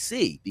SEC.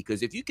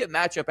 Because if you can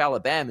match up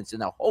Alabama and say,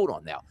 now, hold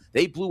on now,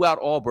 they blew out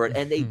Auburn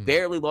and they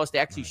barely lost. They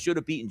actually should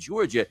have beaten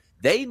Georgia.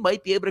 They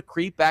might be able to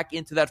creep back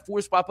into that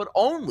 4 spot, but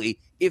only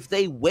if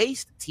they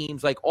waste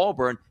teams like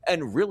Auburn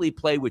and really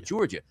play with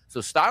Georgia.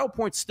 So style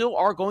points still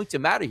are going to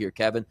matter here,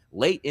 Kevin,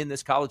 late in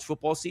this college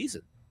football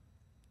season.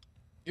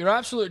 You're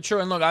absolutely true.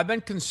 And look, I've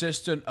been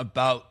consistent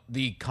about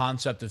the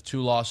concept of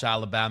 2-loss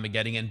Alabama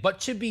getting in. But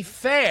to be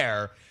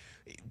fair,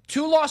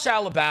 2-loss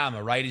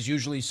Alabama, right, is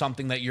usually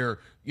something that you're,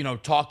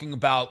 talking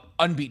about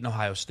unbeaten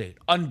Ohio State,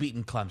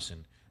 unbeaten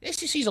Clemson. The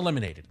SEC is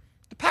eliminated.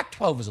 The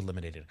Pac-12 is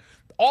eliminated.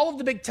 All of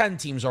the Big Ten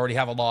teams already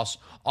have a loss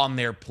on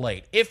their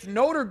plate. If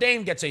Notre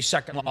Dame gets a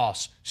second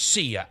loss,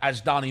 see ya,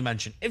 as Donnie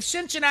mentioned. If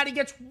Cincinnati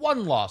gets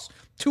 1 loss,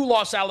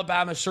 2-loss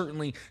Alabama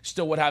certainly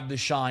still would have the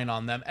shine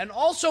on them. And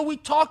also, we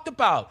talked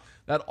about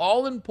that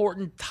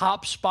all-important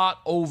top spot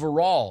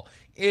overall.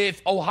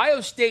 If Ohio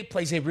State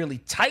plays a really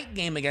tight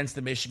game against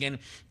the Michigan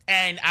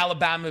and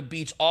Alabama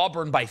beats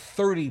Auburn by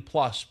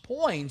 30-plus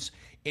points,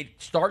 it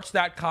starts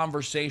that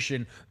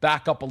conversation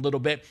back up a little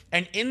bit.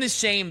 And in the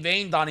same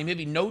vein, Donnie,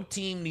 maybe no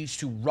team needs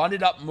to run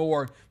it up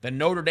more than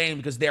Notre Dame,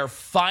 because their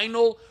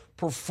final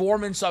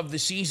performance of the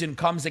season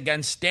comes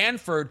against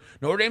Stanford.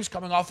 Notre Dame's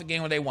coming off a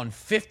game where they won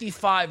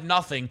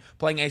 55-0,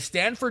 playing a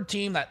Stanford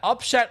team that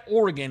upset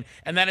Oregon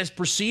and then has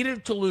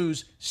proceeded to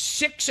lose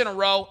 6 in a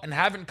row and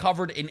haven't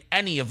covered in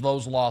any of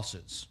those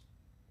losses.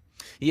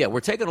 Yeah,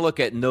 we're taking a look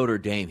at Notre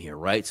Dame here,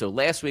 right? So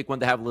last week, wanted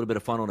to have a little bit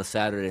of fun on a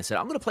Saturday and said,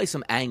 I'm going to play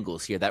some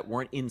angles here that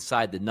weren't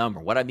inside the number.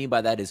 What I mean by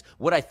that is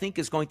what I think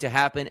is going to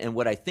happen and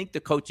what I think the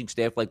coaching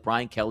staff like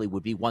Brian Kelly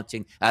would be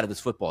wanting out of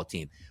this football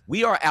team.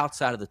 We are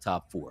outside of the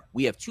top 4.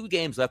 We have 2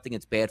 games left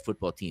against bad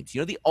football teams.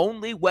 The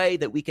only way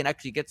that we can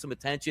actually get some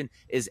attention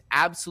is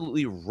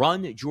absolutely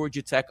run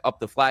Georgia Tech up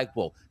the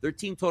flagpole. Their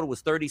team total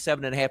was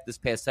 37.5 this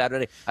past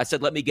Saturday. I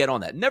said, let me get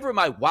on that. Never in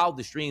my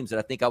wildest dreams that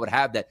I think I would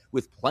have that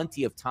with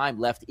plenty of time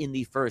left in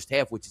the first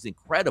half, which is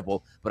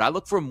incredible. But I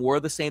look for more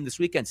of the same this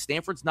weekend.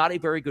 Stanford's not a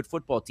very good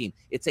football team.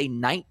 It's a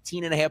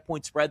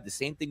 19.5-point spread. The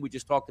same thing we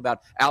just talked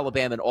about,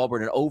 Alabama and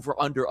Auburn, an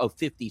over-under of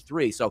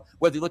 53. So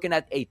whether you're looking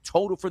at a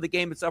total for the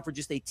game itself or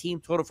just a team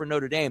total for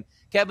Notre Dame,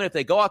 Kevin, if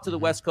they go out to the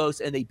West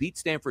Coast and they beat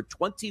Stanford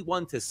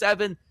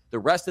 21-7, the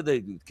rest of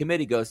the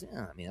committee goes,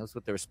 that's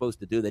what they were supposed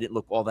to do. They didn't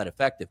look all that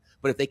effective.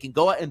 But if they can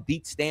go out and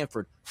beat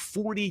Stanford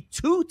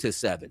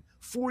 42-7,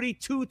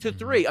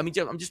 42-3,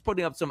 I'm just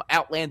putting up some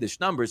outlandish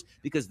numbers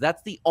because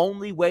that's the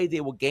only way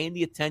they will gain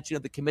the attention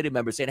of the committee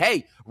members saying,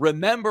 hey,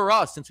 remember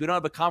us, since we don't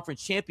have a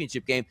conference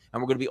championship game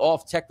and we're going to be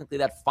off technically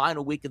that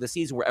final week of the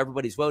season where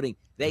everybody's voting.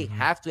 They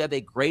have to have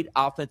a great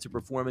offensive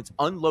performance,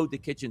 unload the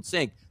kitchen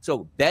sink.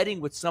 So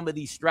betting with some of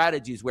these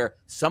strategies where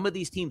some of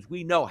these teams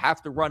we know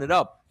have to run it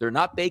up, they're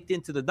not baked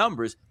into the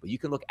numbers, but you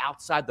can look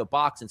outside the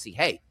box and see,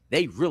 hey,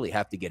 they really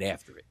have to get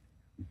after it.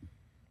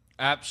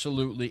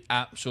 Absolutely,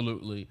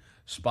 absolutely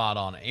spot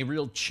on. A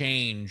real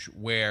change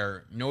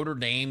where Notre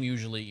Dame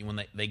usually,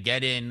 when they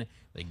get in,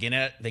 they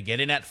get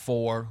in at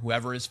 4.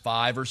 Whoever is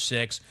 5 or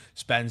 6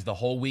 spends the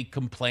whole week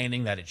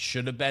complaining that it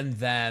should have been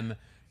them.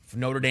 If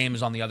Notre Dame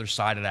is on the other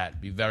side of that,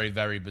 it'd be very,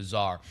 very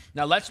bizarre.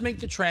 Now, let's make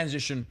the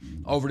transition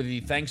over to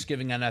the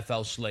Thanksgiving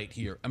NFL slate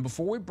here. And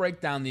before we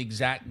break down the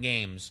exact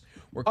games,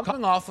 we're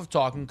coming off of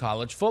talking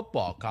college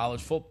football.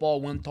 College football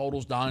win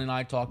totals, Donnie and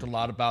I talked a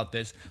lot about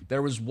this.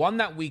 There was one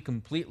that we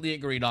completely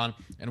agreed on,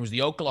 and it was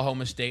the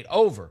Oklahoma State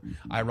over.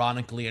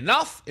 Ironically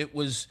enough, it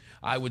was,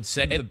 I would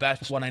say, the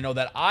best one I know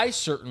that I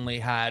certainly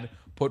had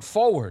put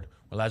forward.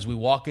 Well, as we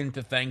walk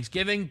into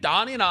Thanksgiving,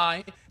 Donnie and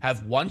I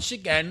have once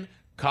again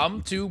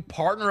come to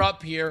partner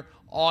up here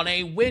on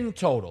a win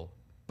total.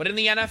 but in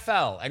the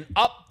NFL, an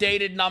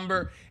updated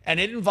number,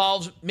 and it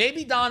involves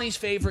maybe Donnie's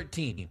favorite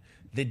team,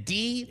 the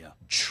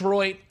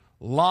Detroit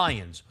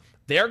Lions.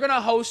 They're going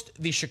to host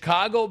the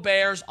Chicago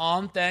Bears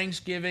on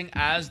Thanksgiving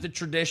as the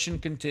tradition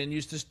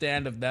continues to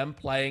stand of them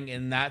playing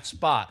in that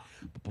spot.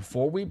 But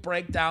before we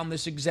break down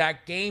this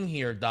exact game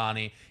here,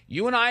 Donnie,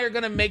 you and I are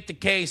going to make the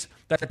case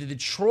that the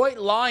Detroit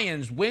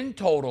Lions win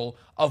total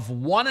of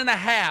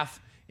 1.5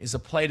 is a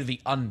play to the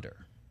under.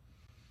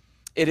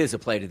 It is a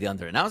play to the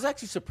under. And I was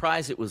actually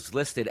surprised it was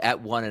listed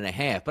at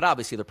 1.5. But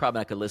obviously, they're probably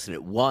not going to list it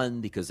at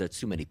 1 because there's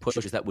too many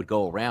pushes that would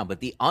go around. But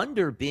the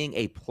under being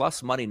a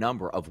plus money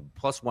number of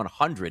plus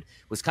 100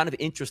 was kind of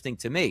interesting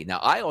to me. Now,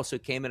 I also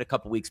came in a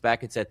couple weeks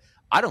back and said,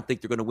 I don't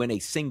think they're going to win a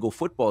single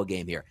football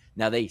game here.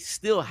 Now, they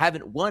still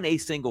haven't won a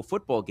single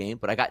football game,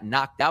 but I got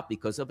knocked out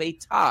because of a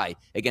tie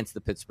against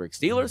the Pittsburgh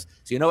Steelers.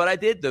 So you know what I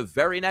did? The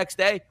very next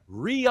day,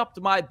 re-upped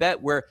my bet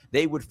where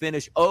they would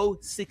finish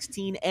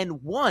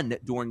 0-16-1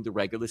 during the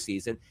regular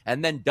season,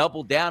 and then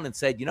doubled down and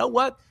said, you know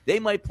what? They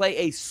might play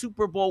a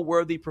Super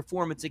Bowl-worthy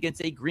performance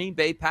against a Green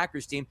Bay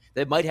Packers team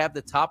that might have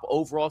the top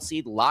overall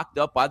seed locked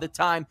up by the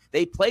time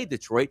they play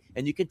Detroit,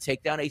 and you can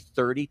take down a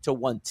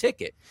 30-1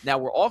 ticket. Now,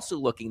 we're also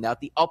looking now at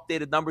the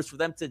updated numbers for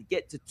them to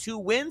get to 2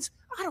 wins.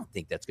 I don't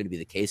think that's going to be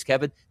the case,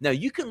 Kevin. Now,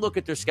 you can look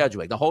at their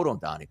schedule. Now, hold on,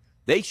 Donnie.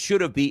 They should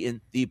have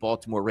beaten the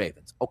Baltimore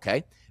Ravens.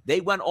 Okay. They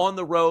went on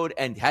the road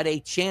and had a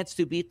chance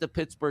to beat the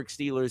Pittsburgh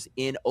Steelers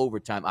in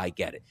overtime. I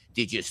get it.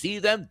 Did you see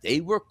them?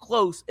 They were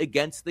close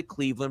against the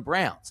Cleveland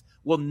Browns.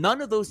 Well,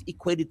 none of those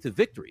equated to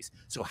victories.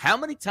 So how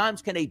many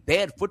times can a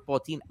bad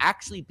football team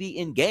actually be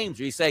in games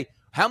where you say,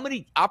 how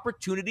many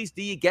opportunities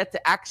do you get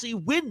to actually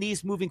win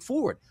these moving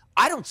forward?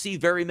 I don't see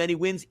very many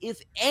wins, if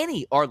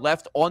any, are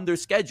left on their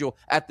schedule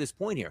at this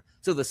point here.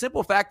 So the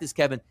simple fact is,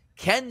 Kevin,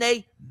 can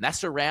they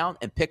mess around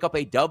and pick up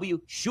a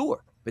W?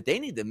 Sure. But they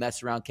need to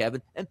mess around,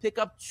 Kevin, and pick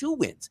up 2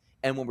 wins.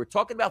 And when we're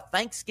talking about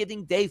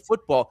Thanksgiving Day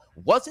football,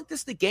 wasn't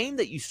this the game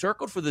that you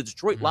circled for the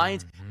Detroit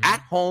Lions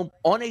at home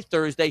on a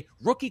Thursday?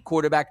 Rookie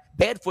quarterback,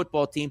 bad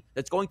football team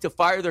that's going to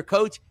fire their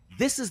coach.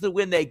 This is the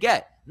win they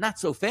get. Not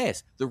so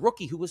fast. The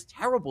rookie, who was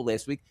terrible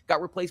last week,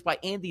 got replaced by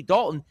Andy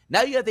Dalton.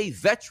 Now you have a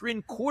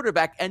veteran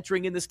quarterback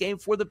entering in this game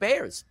for the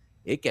Bears.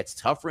 It gets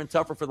tougher and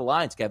tougher for the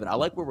Lions, Kevin. I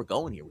like where we're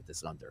going here with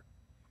this under.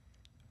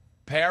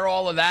 Pair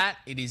all of that,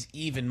 it is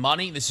even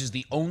money. This is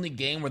the only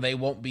game where they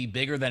won't be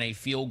bigger than a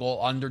field goal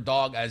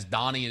underdog, as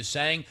Donnie is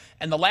saying.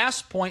 And the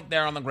last point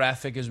there on the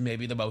graphic is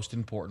maybe the most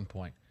important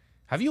point.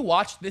 Have you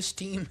watched this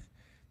team?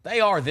 They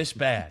are this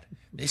bad.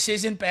 This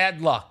isn't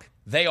bad luck.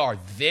 They are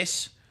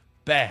this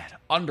bad.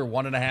 Under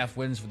 1.5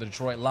 wins for the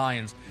Detroit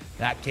Lions.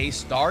 That case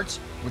starts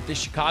with the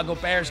Chicago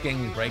Bears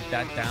game. We break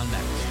that down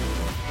next.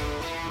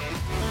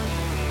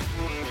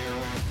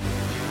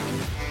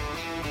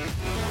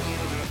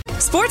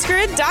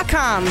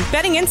 SportsGrid.com.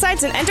 Betting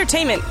insights and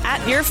entertainment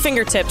at your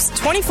fingertips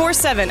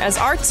 24/7 as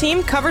our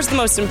team covers the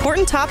most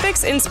important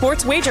topics in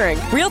sports wagering.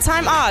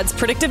 Real-time odds,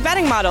 predictive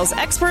betting models,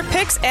 expert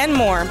picks, and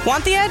more.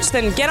 Want the edge?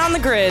 Then get on the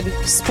grid.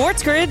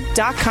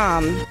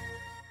 SportsGrid.com.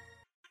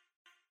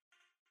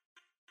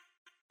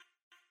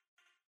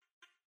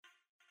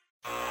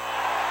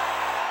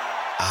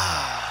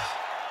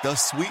 The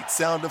sweet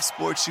sound of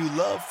sports you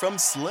love from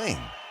Sling.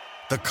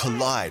 The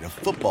collide of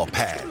football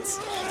pads.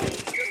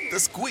 The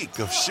squeak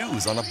of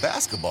shoes on a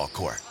basketball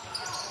court.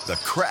 The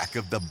crack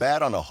of the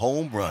bat on a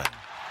home run.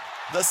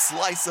 The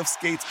slice of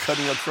skates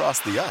cutting across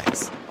the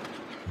ice.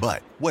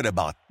 But what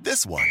about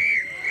this one?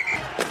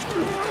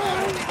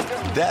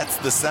 That's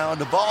the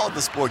sound of all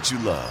the sports you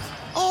love,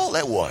 all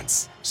at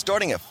once.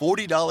 Starting at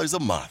 $40 a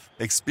month.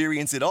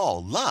 Experience it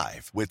all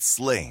live with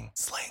Sling.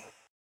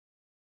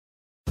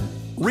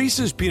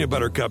 Reese's Peanut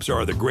Butter Cups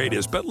are the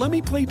greatest, but let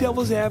me play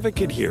devil's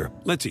advocate here.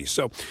 Let's see.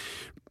 So,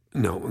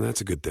 no,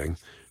 that's a good thing.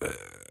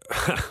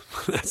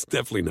 That's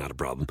definitely not a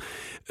problem.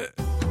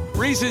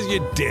 Reese's,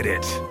 you did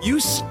it. You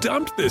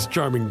stumped this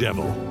charming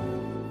devil.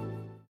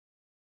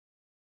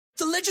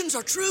 The legends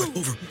are true.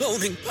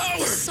 Overwhelming power!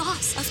 The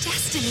sauce of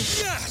destiny.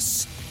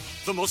 Yes!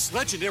 The most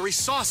legendary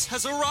sauce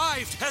has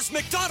arrived as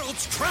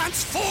McDonald's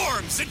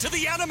transforms into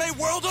the anime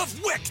world of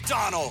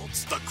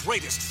WickDonald's. The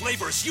greatest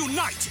flavors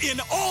unite in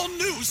all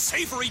new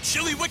savory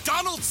chili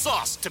McDonald's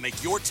sauce to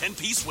make your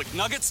 10-piece Wick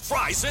Nuggets,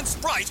 fries, and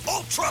Sprite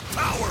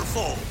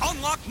ultra-powerful.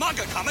 Unlock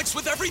manga comics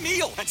with every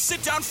meal and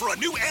sit down for a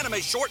new anime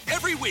short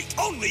every week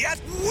only at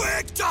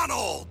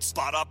WickDonald's.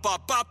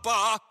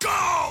 Ba-da-ba-ba-ba,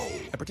 go!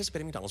 At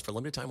participating McDonald's for a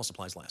limited time while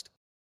supplies last.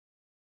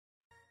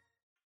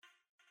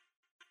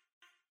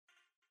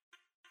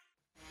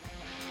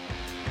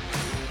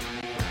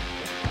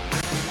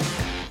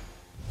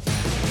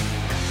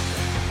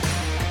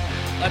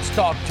 Let's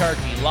talk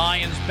turkey.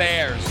 Lions,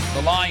 Bears.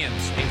 The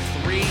Lions, a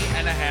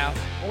 3.5.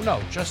 Oh,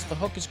 no, just the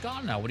hook is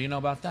gone now. What do you know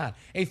about that?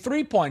 A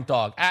 3-point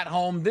dog at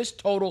home. This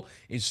total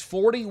is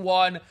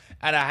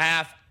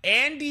 41.5.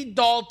 Andy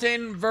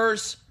Dalton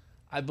versus,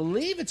 I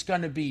believe it's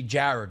going to be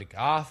Jared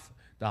Goff,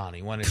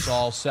 Donnie, when it's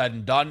all said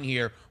and done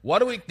here.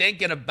 What are we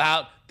thinking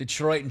about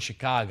Detroit and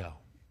Chicago?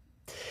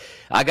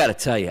 I got to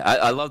tell you,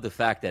 I love the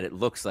fact that it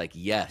looks like,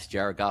 yes,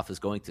 Jared Goff is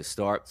going to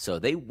start. So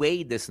they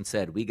weighed this and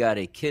said, we got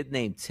a kid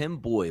named Tim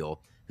Boyle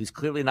who's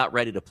clearly not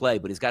ready to play,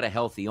 but he's got a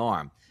healthy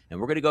arm. And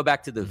we're going to go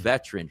back to the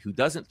veteran who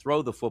doesn't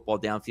throw the football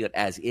downfield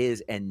as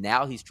is, and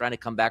now he's trying to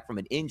come back from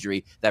an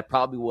injury that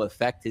probably will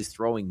affect his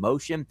throwing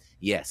motion.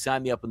 Yeah,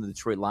 sign me up on the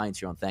Detroit Lions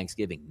here on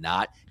Thanksgiving.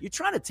 Not. You're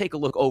trying to take a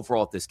look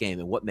overall at this game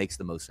and what makes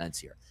the most sense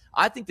here.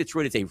 I think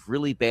Detroit is a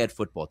really bad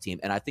football team,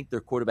 and I think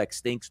their quarterback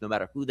stinks no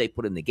matter who they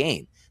put in the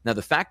game. Now,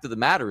 the fact of the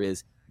matter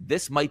is,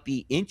 this might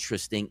be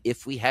interesting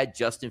if we had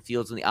Justin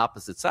Fields on the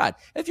opposite side.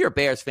 If you're a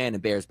Bears fan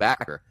and Bears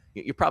backer,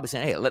 you're probably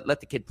saying, hey,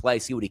 let the kid play,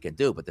 see what he can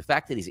do. But the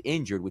fact that he's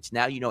injured, which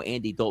now you know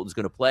Andy Dalton's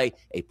going to play,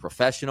 a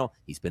professional,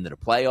 he's been to the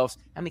playoffs.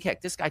 I mean,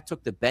 heck, this guy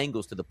took the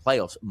Bengals to the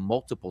playoffs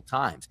multiple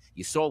times.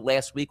 You saw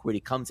last week where he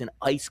comes in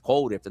ice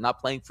cold after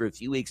not playing for a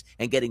few weeks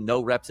and getting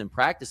no reps in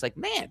practice. Like,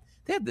 man,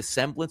 they have the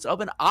semblance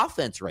of an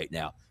offense right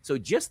now. So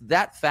just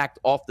that fact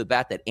off the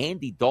bat that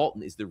Andy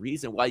Dalton is the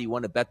reason why you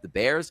want to bet the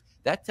Bears,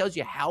 that tells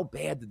you how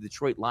bad the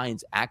Detroit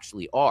Lions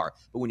actually are.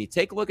 But when you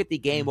take a look at the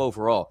game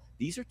overall,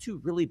 these are two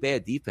really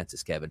bad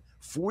defenses, Kevin.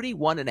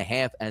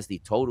 41.5 as the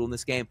total in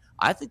this game.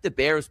 I think the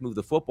Bears move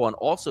the football, and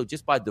also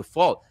just by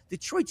default,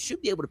 Detroit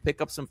should be able to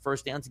pick up some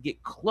first downs and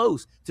get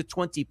close to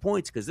 20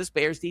 points because this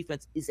Bears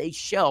defense is a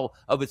shell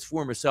of its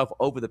former self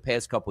over the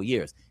past couple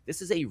years.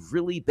 This is a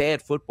really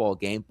bad football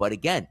game, but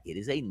again, it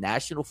is a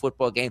national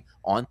football game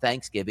on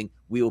Thanksgiving.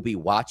 We will be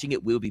watching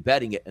it. We'll be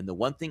betting it. And the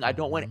one thing I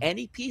don't want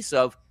any piece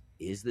of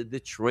is the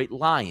Detroit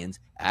Lions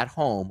at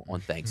home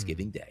on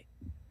Thanksgiving Day.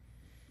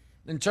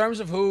 In terms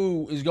of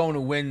who is going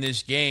to win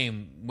this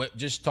game,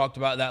 just talked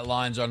about that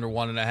Lions under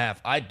 1.5.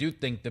 I do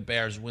think the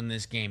Bears win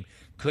this game.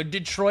 Could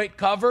Detroit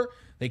cover?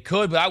 They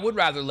could, but I would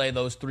rather lay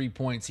those 3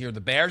 points here.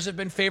 The Bears have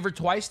been favored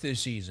twice this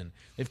season.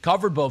 They've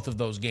covered both of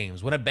those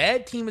games. When a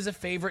bad team is a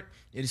favorite,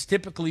 it is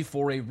typically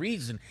for a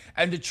reason.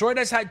 And Detroit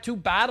has had 2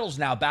 battles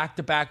now,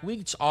 back-to-back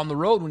weeks on the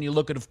road. When you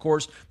look at, of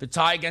course, the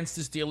tie against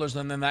the Steelers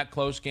and then that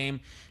close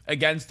game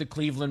against the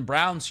Cleveland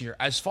Browns here.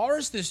 As far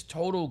as this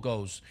total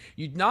goes,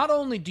 not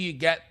only do you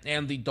get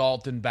Andy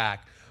Dalton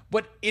back,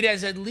 but it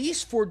has, at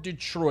least for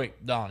Detroit,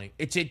 Donnie,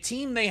 it's a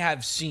team they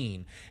have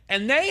seen.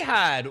 And they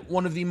had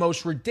one of the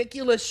most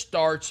ridiculous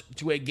starts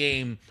to a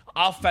game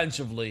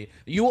offensively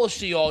you will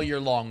see all year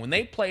long. When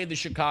they played the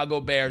Chicago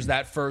Bears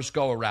that first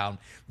go-around,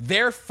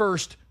 their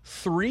first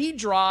 3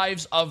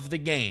 drives of the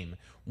game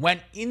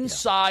went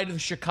inside of the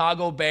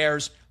Chicago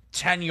Bears'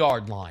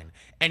 10-yard line.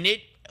 And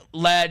it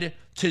led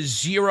to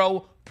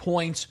 0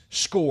 points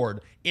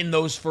scored in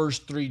those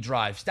first 3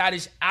 drives. That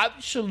is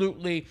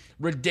absolutely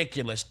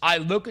ridiculous. I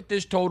look at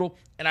this total,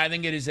 and I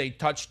think it is a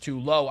touch too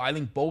low. I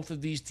think both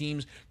of these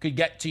teams could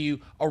get to you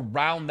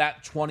around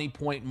that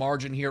 20-point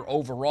margin here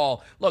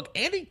overall. Look,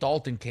 Andy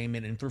Dalton came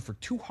in and threw for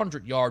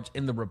 200 yards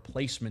in the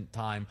replacement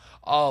time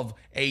of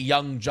a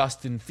young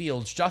Justin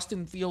Fields.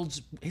 Justin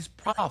Fields, his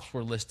props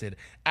were listed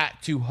at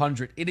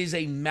 200. It is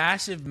a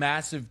massive,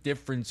 massive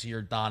difference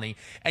here, Donnie.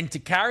 And to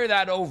carry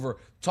that over,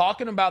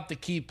 talking about the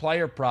key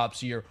player props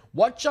here,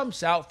 what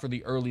jumps out for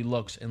the early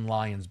looks in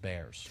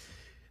Lions-Bears?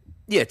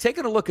 Yeah,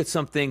 taking a look at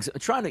some things,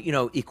 trying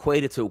to,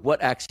 equate it to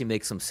what actually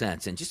makes some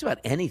sense. And just about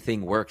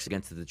anything works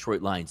against the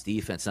Detroit Lions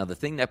defense. Now, the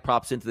thing that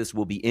props into this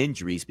will be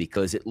injuries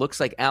because it looks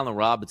like Allen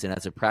Robinson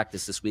has a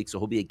practice this week, so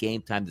he'll be a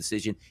game-time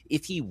decision.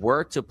 If he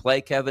were to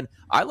play, Kevin,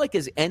 I like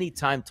his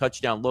anytime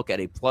touchdown look at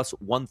a plus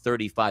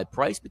 135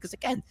 price because,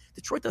 again,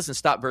 Detroit doesn't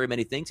stop very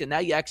many things, and now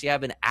you actually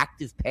have an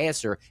active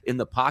passer in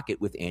the pocket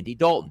with Andy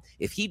Dalton.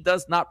 If he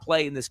does not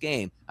play in this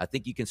game, I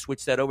think you can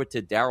switch that over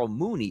to Darryl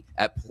Mooney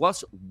at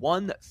plus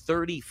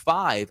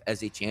 135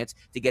 as a chance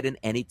to get an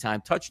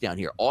anytime touchdown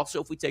here. Also,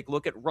 if we take a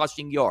look at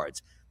rushing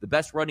yards, the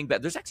best running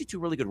back, there's actually 2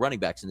 really good running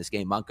backs in this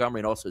game,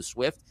 Montgomery and also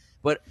Swift,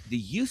 but the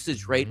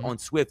usage rate on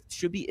Swift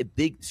should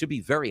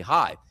be very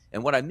high.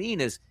 And what I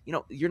mean is,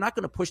 you're not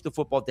going to push the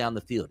football down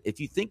the field.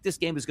 If you think this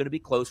game is going to be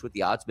close with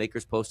the odds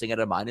makers posting at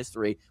a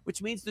 -3,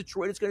 which means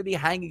Detroit is going to be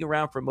hanging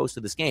around for most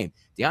of this game,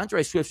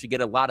 DeAndre Swift should get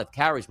a lot of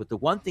carries. But the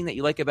one thing that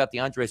you like about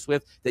DeAndre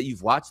Swift that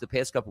you've watched the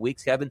past couple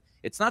weeks, Kevin,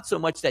 it's not so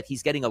much that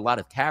he's getting a lot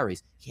of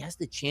carries. He has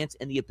the chance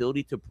and the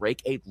ability to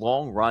break a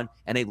long run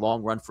and a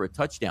long run for a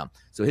touchdown.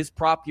 So his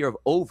prop here of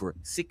over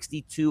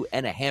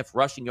 62.5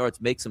 rushing yards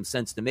makes some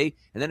sense to me.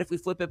 And then if we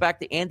flip it back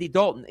to Andy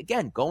Dalton,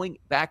 again, going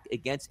back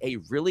against a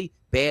really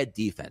bad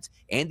defense.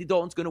 Andy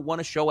Dalton's going to want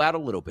to show out a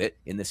little bit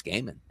in this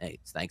game. And hey,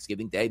 it's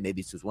Thanksgiving Day.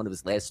 Maybe this was one of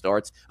his last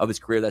starts of his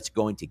career that's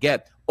going to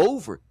get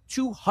over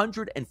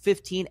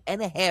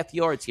 215.5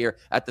 yards here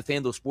at the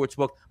FanDuel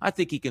Sportsbook. I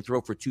think he can throw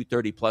for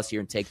 230 plus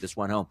here and take this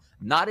one home.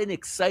 Not an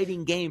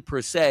exciting game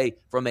per se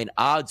from an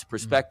odds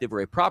perspective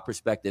or a prop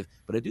perspective,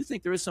 but I do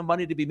think there is some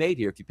money to be made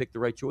here if you pick the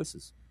right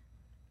choices.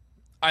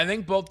 I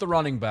think both the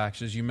running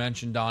backs, as you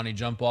mentioned, Donnie,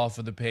 jump off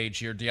of the page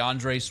here.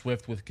 DeAndre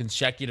Swift with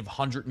consecutive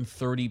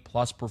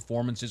 130-plus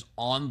performances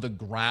on the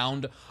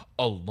ground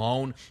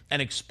alone. An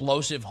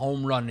explosive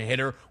home run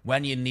hitter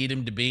when you need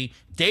him to be.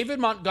 David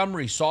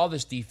Montgomery saw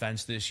this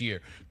defense this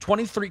year.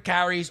 23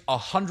 carries,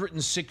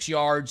 106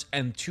 yards,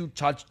 and 2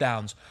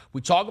 touchdowns.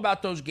 We talk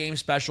about those game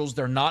specials.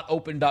 They're not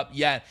opened up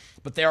yet,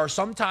 but there are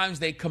sometimes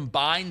they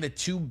combine the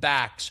 2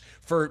 backs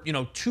for,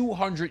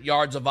 200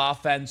 yards of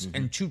offense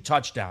and 2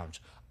 touchdowns.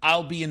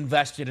 I'll be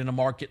invested in a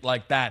market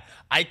like that.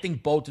 I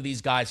think both of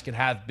these guys could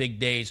have big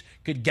days,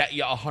 could get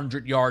you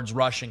 100 yards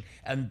rushing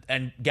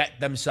and get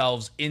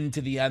themselves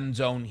into the end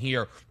zone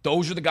here.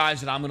 Those are the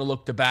guys that I'm going to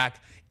look to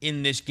back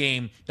in this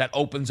game that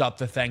opens up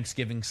the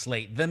Thanksgiving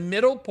slate. The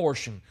middle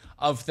portion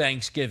of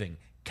Thanksgiving,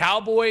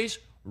 Cowboys,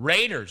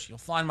 Raiders. You'll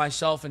find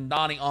myself and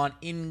Donnie on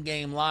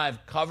In-Game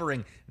Live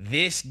covering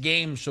this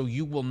game, so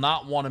you will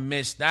not want to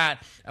miss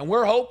that. And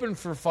we're hoping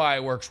for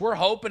fireworks. We're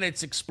hoping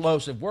it's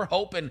explosive. We're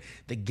hoping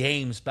the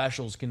game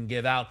specials can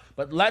give out.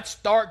 But let's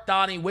start,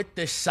 Donnie, with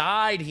the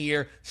side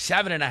here.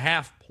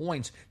 7.5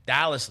 points.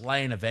 Dallas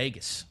laying to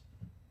Vegas.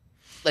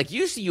 Like,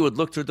 usually you would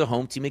look toward the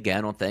home team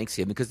again on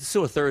Thanksgiving because it's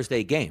still a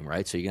Thursday game,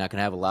 right? So you're not going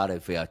to have a lot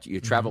of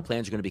your travel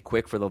plans are going to be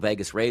quick for the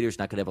Vegas Raiders,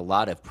 not going to have a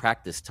lot of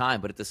practice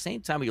time. But at the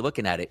same time, when you're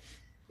looking at it,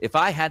 if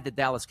I had the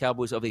Dallas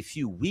Cowboys of a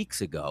few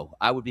weeks ago,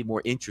 I would be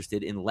more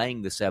interested in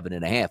laying the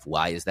 7.5.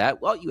 Why is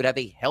that? Well, you would have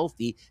a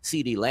healthy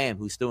CeeDee Lamb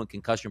who's still in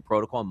concussion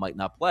protocol and might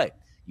not play.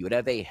 You would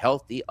have a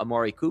healthy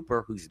Amari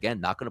Cooper, who's, again,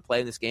 not going to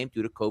play in this game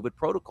due to COVID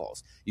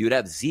protocols. You would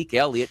have Zeke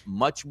Elliott,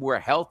 much more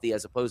healthy,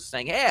 as opposed to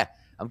saying, hey,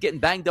 I'm getting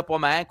banged up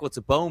on my ankle. It's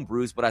a bone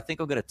bruise, but I think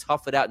I'm going to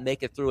tough it out and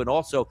make it through. And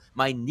also,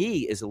 my knee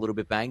is a little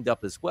bit banged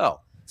up as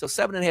well. So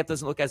 7.5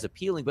 doesn't look as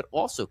appealing, but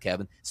also,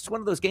 Kevin, it's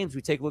one of those games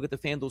we take a look at the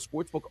FanDuel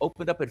Sportsbook,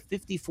 opened up at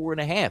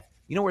 54.5.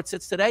 You know where it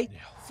sits today?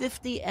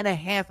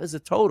 50.5 is a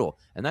total.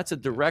 And that's a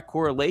direct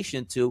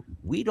correlation to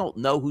we don't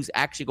know who's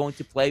actually going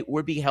to play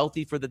or be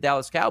healthy for the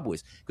Dallas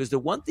Cowboys. Because the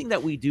one thing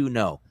that we do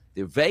know,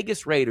 the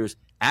Vegas Raiders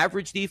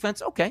average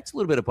defense, okay, it's a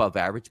little bit above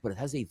average, but it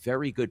has a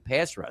very good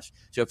pass rush.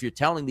 So if you're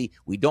telling me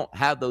we don't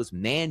have those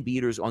man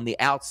beaters on the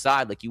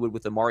outside like you would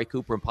with Amari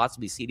Cooper and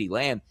possibly CeeDee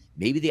Lamb,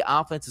 maybe the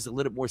offense is a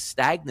little more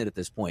stagnant at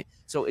this point.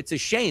 So it's a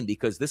shame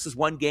because this is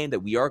one game that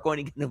we are going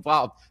to get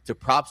involved to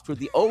props toward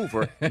the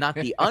over, not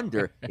the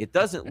under. It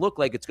doesn't look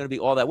like it's going to be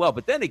all that well.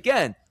 But then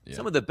again,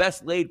 some of the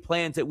best laid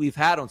plans that we've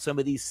had on some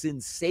of these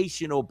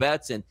sensational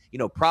bets and,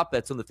 prop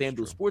bets on the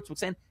FanDuel Sportsbook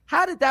saying,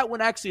 how did that one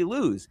actually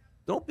lose?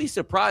 Don't be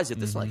surprised if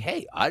this is like,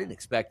 hey, I didn't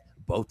expect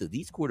both of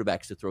these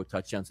quarterbacks to throw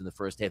touchdowns in the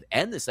first half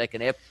and the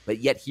second half, but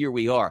yet here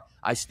we are.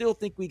 I still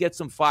think we get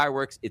some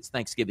fireworks. It's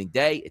Thanksgiving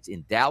Day. It's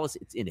in Dallas.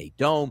 It's in a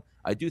dome.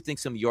 I do think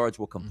some yards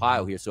will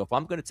compile here. So if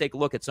I'm going to take a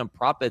look at some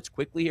prop bets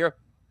quickly here,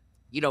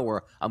 you know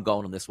where I'm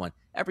going on this one.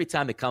 Every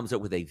time it comes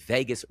up with a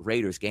Vegas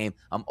Raiders game,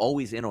 I'm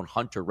always in on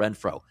Hunter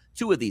Renfrow.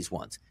 2 of these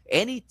ones.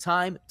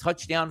 Anytime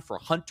touchdown for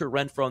Hunter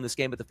Renfrow in this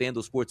game at the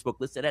FanDuel Sportsbook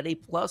listed at a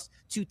plus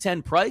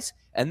 210 price.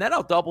 And then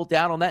I'll double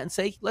down on that and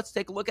say, let's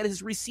take a look at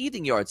his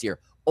receiving yards here.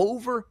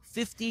 Over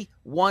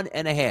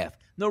 51.5.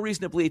 No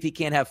reason to believe he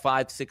can't have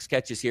 5-6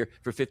 catches here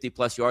for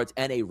 50-plus yards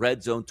and a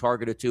red zone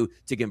target or 2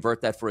 to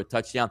convert that for a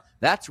touchdown.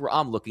 That's where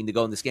I'm looking to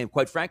go in this game,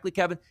 quite frankly,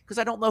 Kevin, because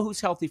I don't know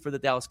who's healthy for the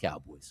Dallas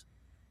Cowboys.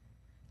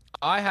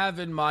 I have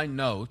in my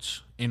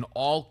notes, in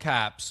all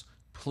caps,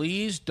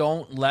 please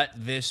don't let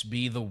this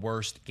be the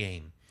worst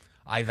game.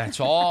 That's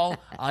all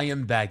I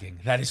am begging.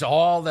 That is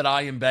all that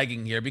I am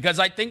begging here. Because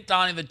I think,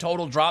 Donnie, the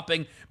total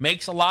dropping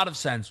makes a lot of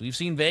sense. We've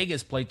seen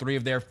Vegas play 3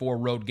 of their 4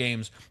 road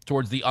games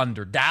towards the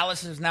under.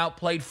 Dallas has now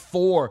played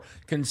 4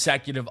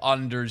 consecutive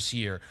unders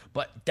here.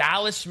 But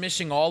Dallas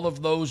missing all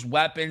of those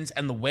weapons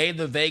and the way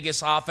the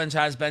Vegas offense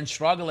has been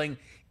struggling,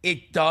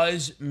 it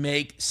does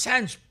make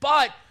sense.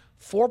 But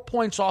 4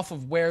 points off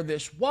of where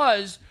this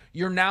was,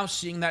 you're now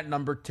seeing that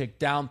number tick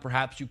down.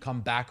 Perhaps you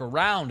come back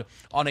around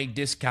on a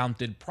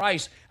discounted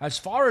price. As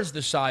far as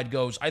the side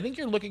goes, I think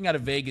you're looking at a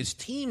Vegas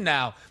team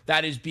now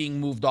that is being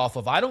moved off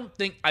of. I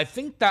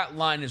think that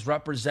line is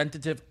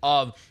representative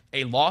of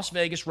a Las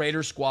Vegas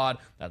Raiders squad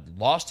that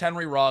lost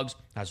Henry Ruggs,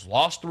 has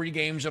lost 3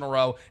 games in a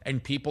row,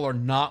 and people are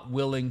not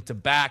willing to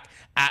back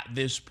at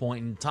this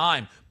point in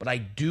time. But I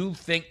do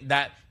think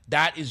that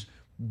is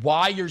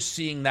why you're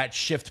seeing that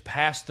shift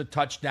past the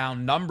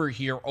touchdown number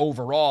here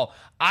overall.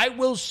 I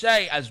will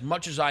say, as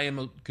much as I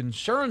am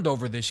concerned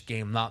over this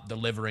game not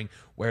delivering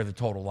where the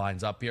total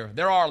lines up here,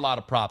 there are a lot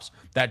of props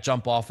that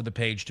jump off of the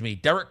page to me.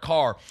 Derek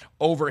Carr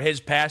over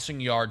his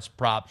passing yards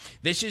prop.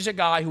 This is a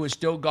guy who has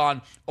still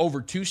gone over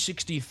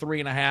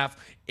 263.5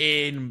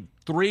 in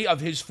 3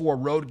 of his 4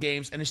 road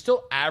games and is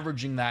still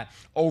averaging that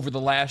over the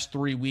last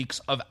 3 weeks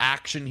of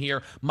action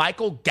here.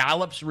 Michael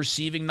Gallup's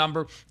receiving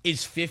number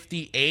is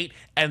 58,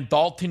 and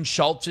Dalton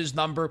Schultz's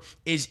number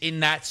is in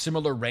that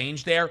similar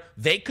range there.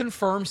 They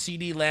confirm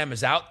CeeDee Lamb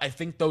is out. I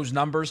think those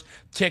numbers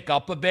tick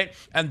up a bit.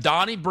 And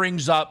Donnie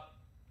brings up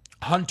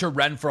Hunter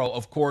Renfrow,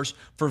 of course,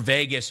 for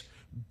Vegas.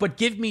 but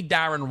give me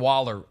Darren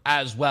Waller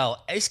as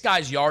well. This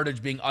guy's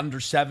yardage being under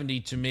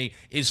 70 to me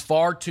is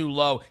far too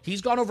low.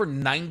 He's gone over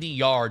 90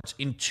 yards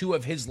in 2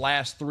 of his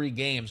last 3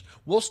 games.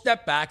 We'll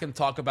step back and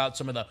talk about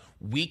some of the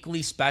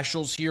weekly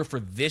specials here for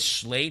this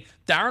slate.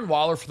 Darren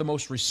Waller for the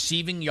most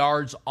receiving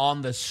yards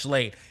on the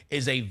slate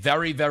is a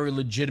very, very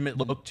legitimate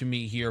look to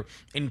me here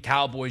in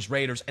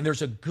Cowboys-Raiders. And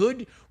there's a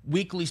good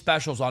weekly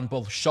specials on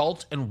both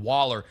Schultz and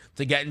Waller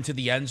to get into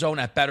the end zone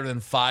at better than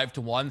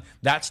 5-1.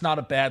 That's not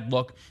a bad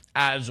look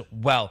as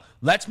well.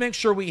 Let's make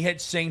sure we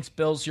hit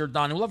Saints-Bills here,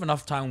 Donnie. We'll have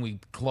enough time when we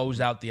close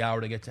out the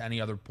hour to get to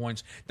any other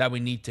points that we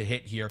need to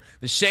hit here.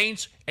 The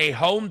Saints, a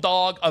home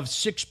dog of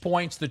 6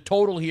 points. The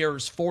total here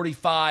is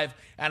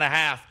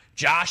 45.5.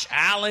 Josh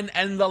Allen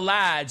and the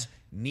lads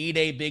need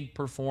a big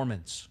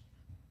performance.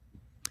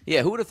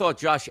 Yeah, who would have thought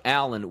Josh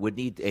Allen would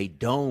need a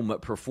dome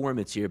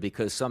performance here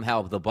because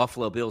somehow the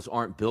Buffalo Bills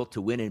aren't built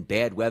to win in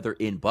bad weather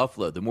in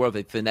Buffalo. They're more of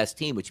a finesse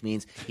team, which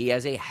means he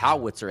has a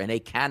howitzer and a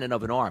cannon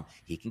of an arm.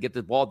 He can get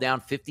the ball down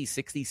 50,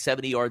 60,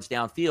 70 yards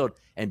downfield,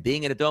 and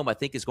being in a dome, I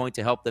think, is going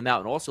to help them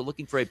out, and also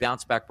looking for a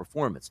bounce-back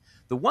performance.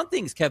 The one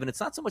thing is, Kevin, it's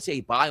not so much a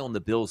buy on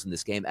the Bills in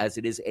this game as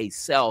it is a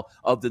sell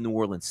of the New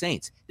Orleans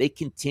Saints. They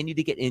continue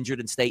to get injured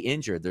and stay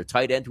injured. Their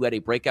tight end, who had a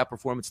breakout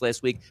performance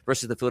last week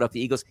versus the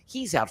Philadelphia Eagles,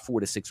 he's out 4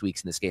 to 6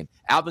 weeks in this game.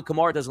 Alvin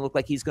Kamara doesn't look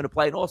like he's going to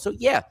play. And also,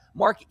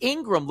 Mark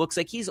Ingram looks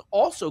like he's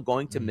also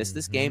going to miss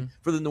this game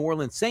for the New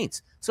Orleans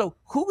Saints. So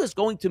who is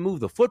going to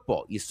move the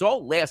football? You saw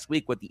last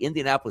week what the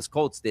Indianapolis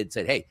Colts did,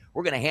 said, hey,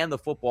 we're going to hand the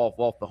football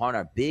off behind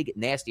our big,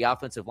 nasty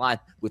offensive line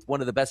with one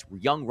of the best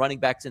young running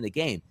backs in the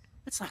game.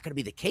 That's not going to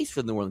be the case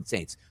for the New Orleans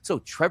Saints. So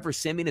Trevor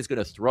Siemian is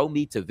going to throw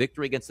me to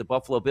victory against the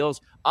Buffalo Bills.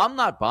 I'm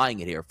not buying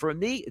it here. For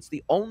me, it's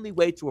the only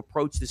way to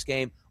approach this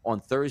game on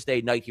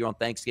Thursday night here on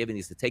Thanksgiving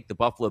is to take the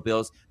Buffalo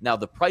Bills. Now,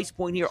 the price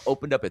point here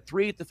opened up at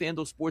 3 at the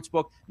FanDuel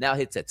Sportsbook. Now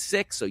hits at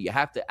 6, so you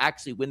have to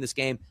actually win this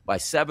game by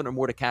 7 or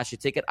more to cash your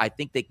ticket. I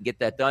think they can get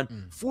that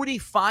done.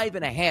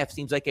 45.5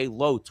 seems like a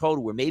low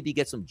total where maybe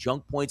get some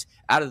junk points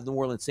out of the New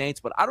Orleans Saints,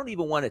 but I don't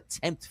even want to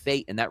tempt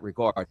fate in that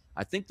regard.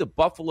 I think the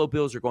Buffalo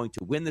Bills are going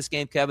to win this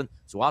game, Kevin,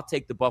 so I'll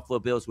take the Buffalo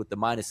Bills with the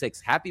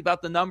 -6. Happy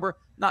about the number?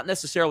 Not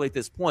necessarily at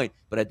this point,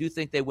 but I do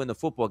think they win the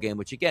football game,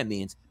 which again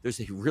means there's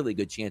a really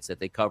good chance that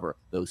they cover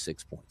those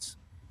 6 points.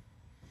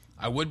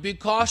 I would be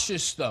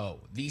cautious, though.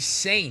 The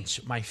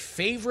Saints, my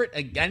favorite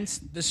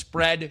against the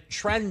spread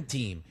trend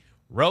team,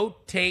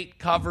 rotate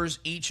covers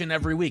each and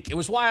every week. It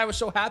was why I was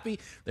so happy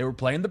they were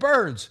playing the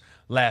Birds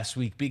last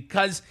week,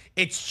 because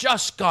it's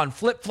just gone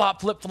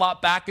flip-flop,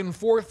 back and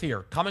forth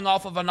here, coming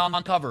off of a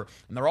non-cover.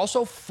 And they're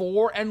also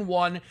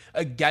 4-1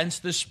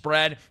 against the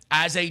spread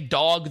as a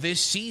dog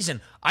this season.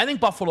 I think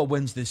Buffalo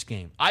wins this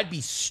game. I'd be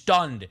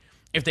stunned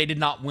if they did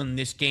not win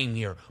this game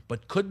here.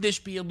 But could this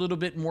be a little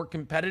bit more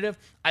competitive?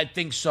 I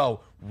think so.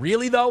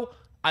 Really, though,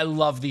 I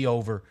love the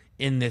over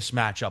in this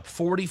matchup.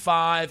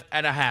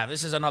 45.5.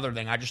 This is another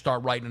thing. I just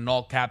start writing in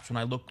all caps when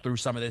I look through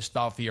some of this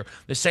stuff here.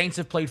 The Saints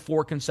have played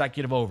 4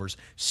 consecutive overs.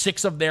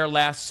 6 of their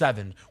last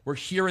 7 were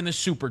here in the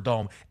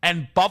Superdome.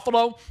 And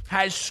Buffalo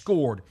has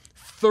scored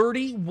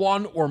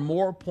 31 or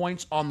more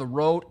points on the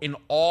road in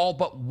all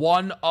but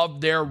one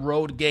of their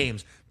road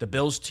games. The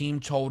Bills team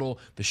total,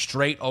 the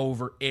straight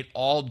over, it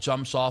all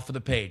jumps off of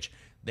the page.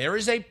 There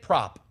is a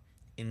prop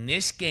in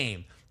this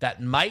game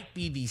that might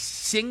be the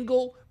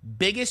single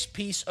biggest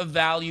piece of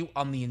value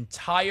on the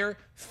entire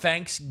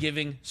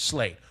Thanksgiving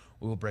slate.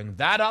 We will bring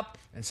that up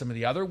and some of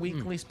the other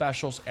weekly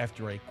specials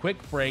after a quick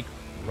break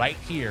right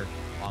here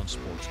on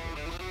Sports Grid.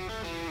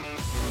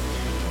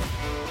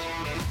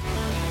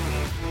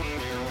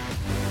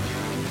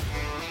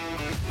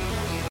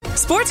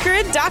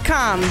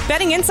 SportsGrid.com.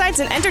 Betting insights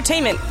and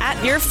entertainment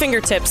at your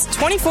fingertips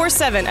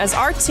 24/7 as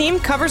our team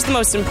covers the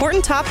most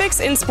important topics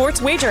in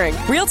sports wagering.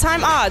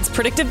 Real-time odds,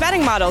 predictive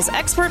betting models,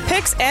 expert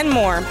picks, and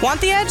more. Want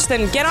the edge?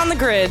 Then get on the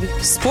grid.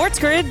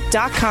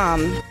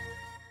 SportsGrid.com.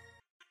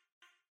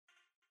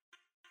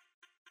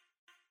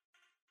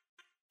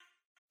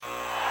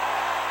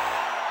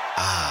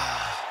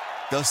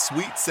 The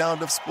sweet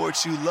sound of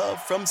sports you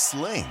love from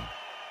Sling.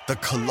 The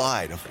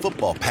collide of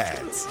football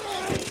pads.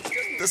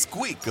 The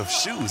squeak of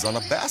shoes on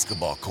a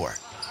basketball court.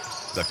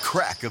 The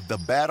crack of the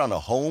bat on a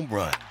home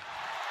run.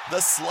 The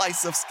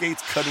slice of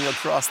skates cutting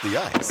across the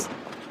ice.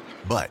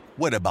 But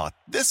what about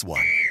this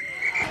one?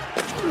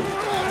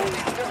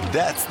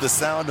 That's the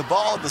sound of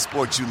all the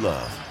sports you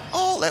love,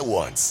 all at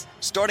once.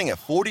 Starting at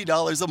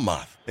 $40 a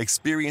month.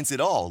 Experience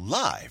it all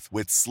live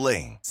with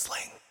Sling.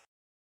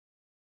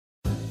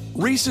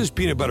 Reese's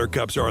peanut butter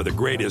cups are the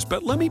greatest,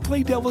 but let me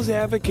play devil's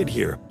advocate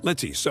here.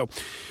 Let's see. So,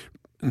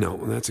 no,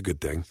 that's a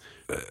good thing.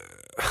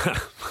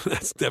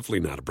 That's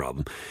definitely not a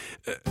problem.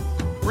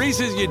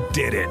 Reese's, you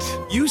did it.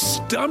 You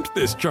stumped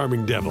this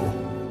charming devil.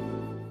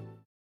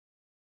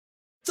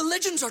 The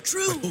legends are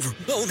true.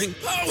 Overwhelming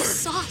power! The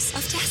sauce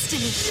of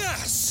destiny.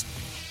 Yes!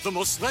 The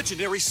most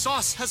legendary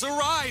sauce has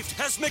arrived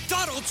as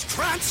McDonald's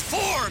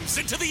transforms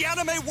into the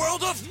anime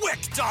world of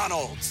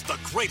WickDonald's. The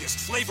greatest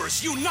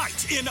flavors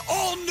unite in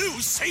all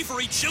new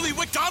savory chili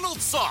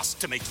McDonald's sauce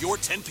to make your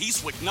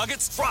 10-piece Wick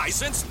Nuggets,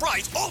 fries, and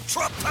Sprite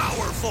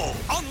ultra-powerful.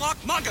 Unlock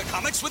manga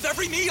comics with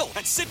every meal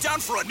and sit down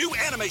for a new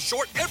anime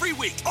short every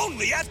week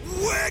only at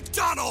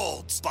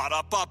WickDonald's.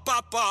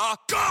 Ba-da-ba-ba-ba,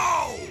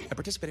 go! At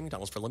participating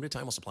McDonald's for a limited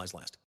time while supplies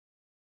last.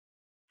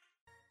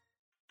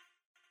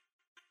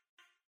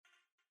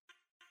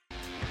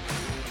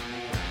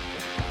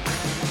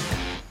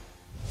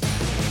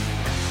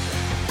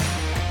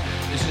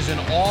 This is an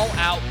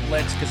all-out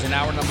blitz because in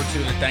hour number 2,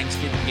 the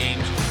Thanksgiving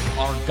games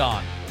are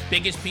gone.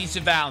 Biggest piece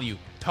of value,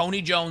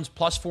 Tony Jones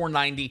plus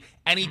 490,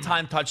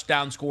 anytime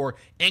touchdown score.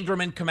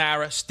 Ingram and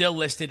Kamara still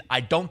listed.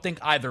 I don't think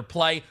either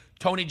play.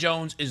 Tony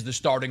Jones is the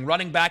starting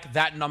running back.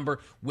 That number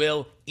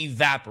will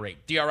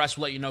evaporate. DRS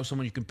will let you know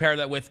someone you compare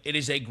that with. It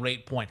is a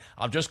great point.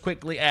 I'll just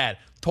quickly add,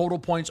 total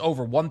points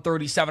over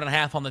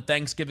 137.5 on the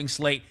Thanksgiving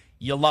slate.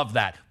 You love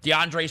that.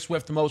 DeAndre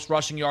Swift, the most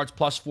rushing yards,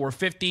 plus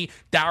 450.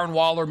 Darren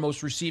Waller,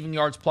 most receiving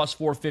yards, plus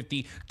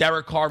 450.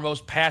 Derek Carr,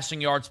 most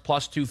passing yards,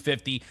 plus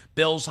 250.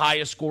 Bills,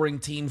 highest scoring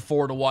team,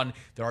 4-1.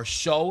 There are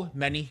so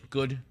many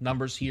good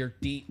numbers here.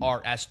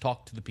 DRS,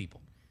 talk to the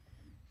people.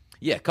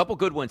 Yeah, a couple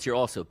good ones here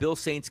also.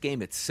 Bills-Saints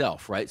game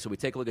itself, right? So we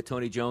take a look at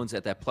Tony Jones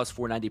at that plus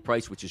 490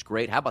 price, which is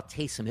great. How about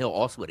Taysom Hill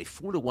also at a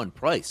 4-1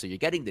 price? So you're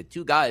getting the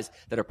two guys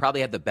that are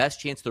probably have the best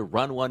chance to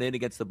run one in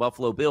against the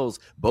Buffalo Bills,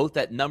 both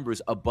at numbers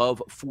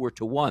above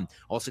 4-1.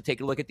 Also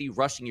take a look at the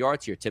rushing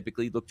yards here.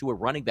 Typically look to a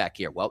running back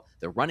here. Well,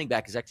 the running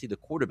back is actually the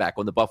quarterback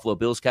on the Buffalo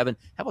Bills, Kevin.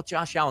 How about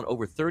Josh Allen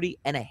over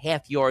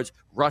 30.5 yards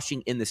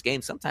rushing in this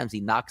game? Sometimes he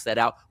knocks that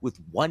out with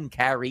one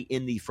carry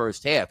in the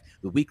first half.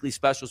 The weekly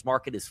specials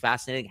market is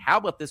fascinating. How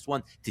about this one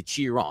to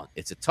cheer on?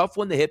 It's a tough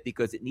one to hit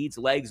because it needs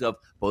legs of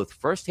both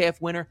first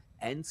half winner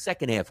and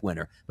second half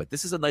winner. But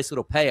this is a nice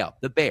little payout.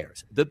 The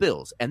Bears, the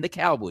Bills, and the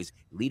Cowboys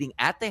leading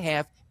at the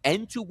half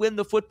and to win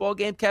the football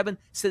game, Kevin,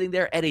 sitting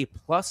there at a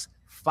plus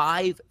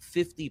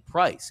 550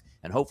 price.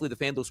 And hopefully the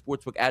FanDuel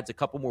Sportsbook adds a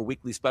couple more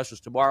weekly specials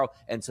tomorrow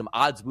and some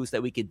odds boosts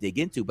that we can dig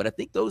into. But I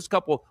think those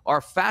couple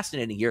are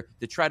fascinating here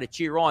to try to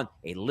cheer on.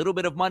 A little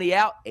bit of money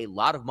out, a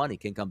lot of money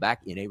can come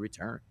back in a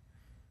return.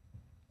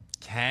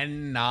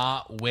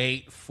 Cannot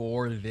wait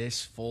for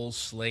this full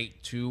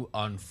slate to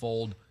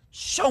unfold.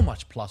 So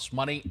much plus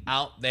money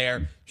out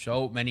there.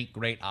 So many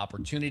great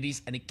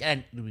opportunities. And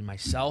again, it'll be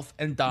myself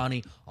and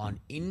Donnie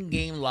on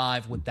In-Game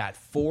Live with that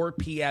 4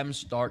 p.m.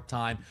 start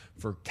time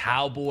for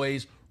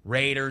Cowboys,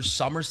 Raiders.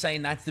 Some are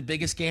saying that's the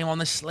biggest game on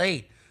the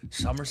slate.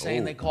 Some are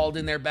saying they called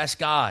in their best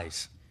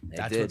guys.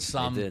 That's what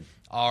some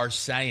are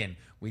saying.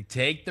 We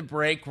take the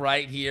break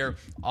right here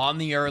on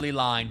the early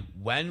line.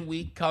 When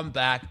we come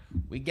back,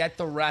 we get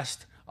the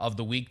rest of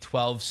the Week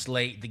 12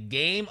 slate. The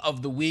game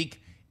of the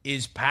week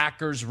is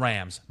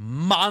Packers-Rams.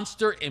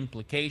 Monster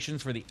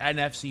implications for the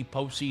NFC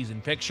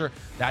postseason picture.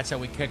 That's how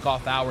we kick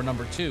off hour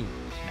number 2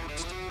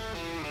 next.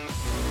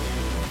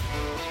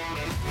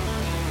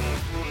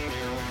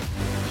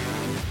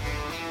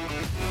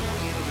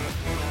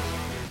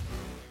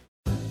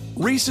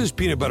 Reese's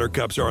Peanut Butter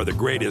Cups are the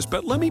greatest,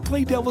 but let me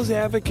play devil's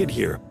advocate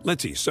here.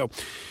 Let's see. So,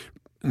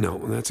 no,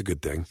 that's a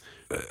good thing.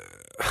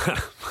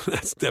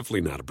 That's definitely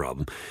not a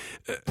problem.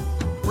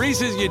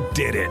 Reese's, you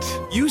did it.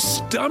 You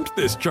stumped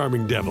this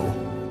charming devil.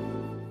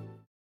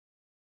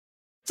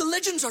 The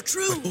legends are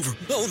true.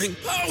 Overwhelming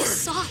power! The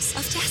sauce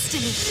of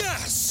destiny.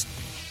 Yes!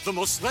 The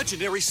most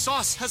legendary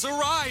sauce has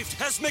arrived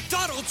as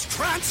McDonald's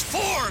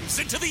transforms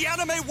into the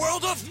anime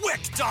world of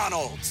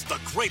WickDonald's.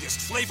 The greatest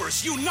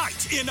flavors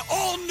unite in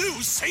all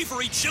new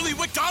savory chili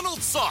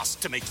McDonald's sauce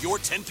to make your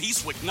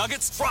 10-piece Wick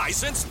Nuggets,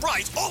 fries, and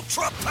Sprite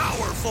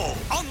ultra-powerful.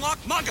 Unlock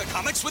manga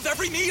comics with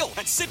every meal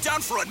and sit down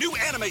for a new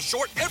anime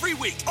short every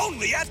week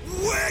only at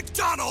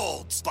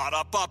WickDonald's.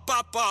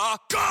 Ba-da-ba-ba-ba,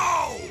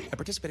 go! At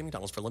participating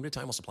McDonald's for a limited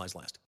time while supplies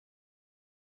last.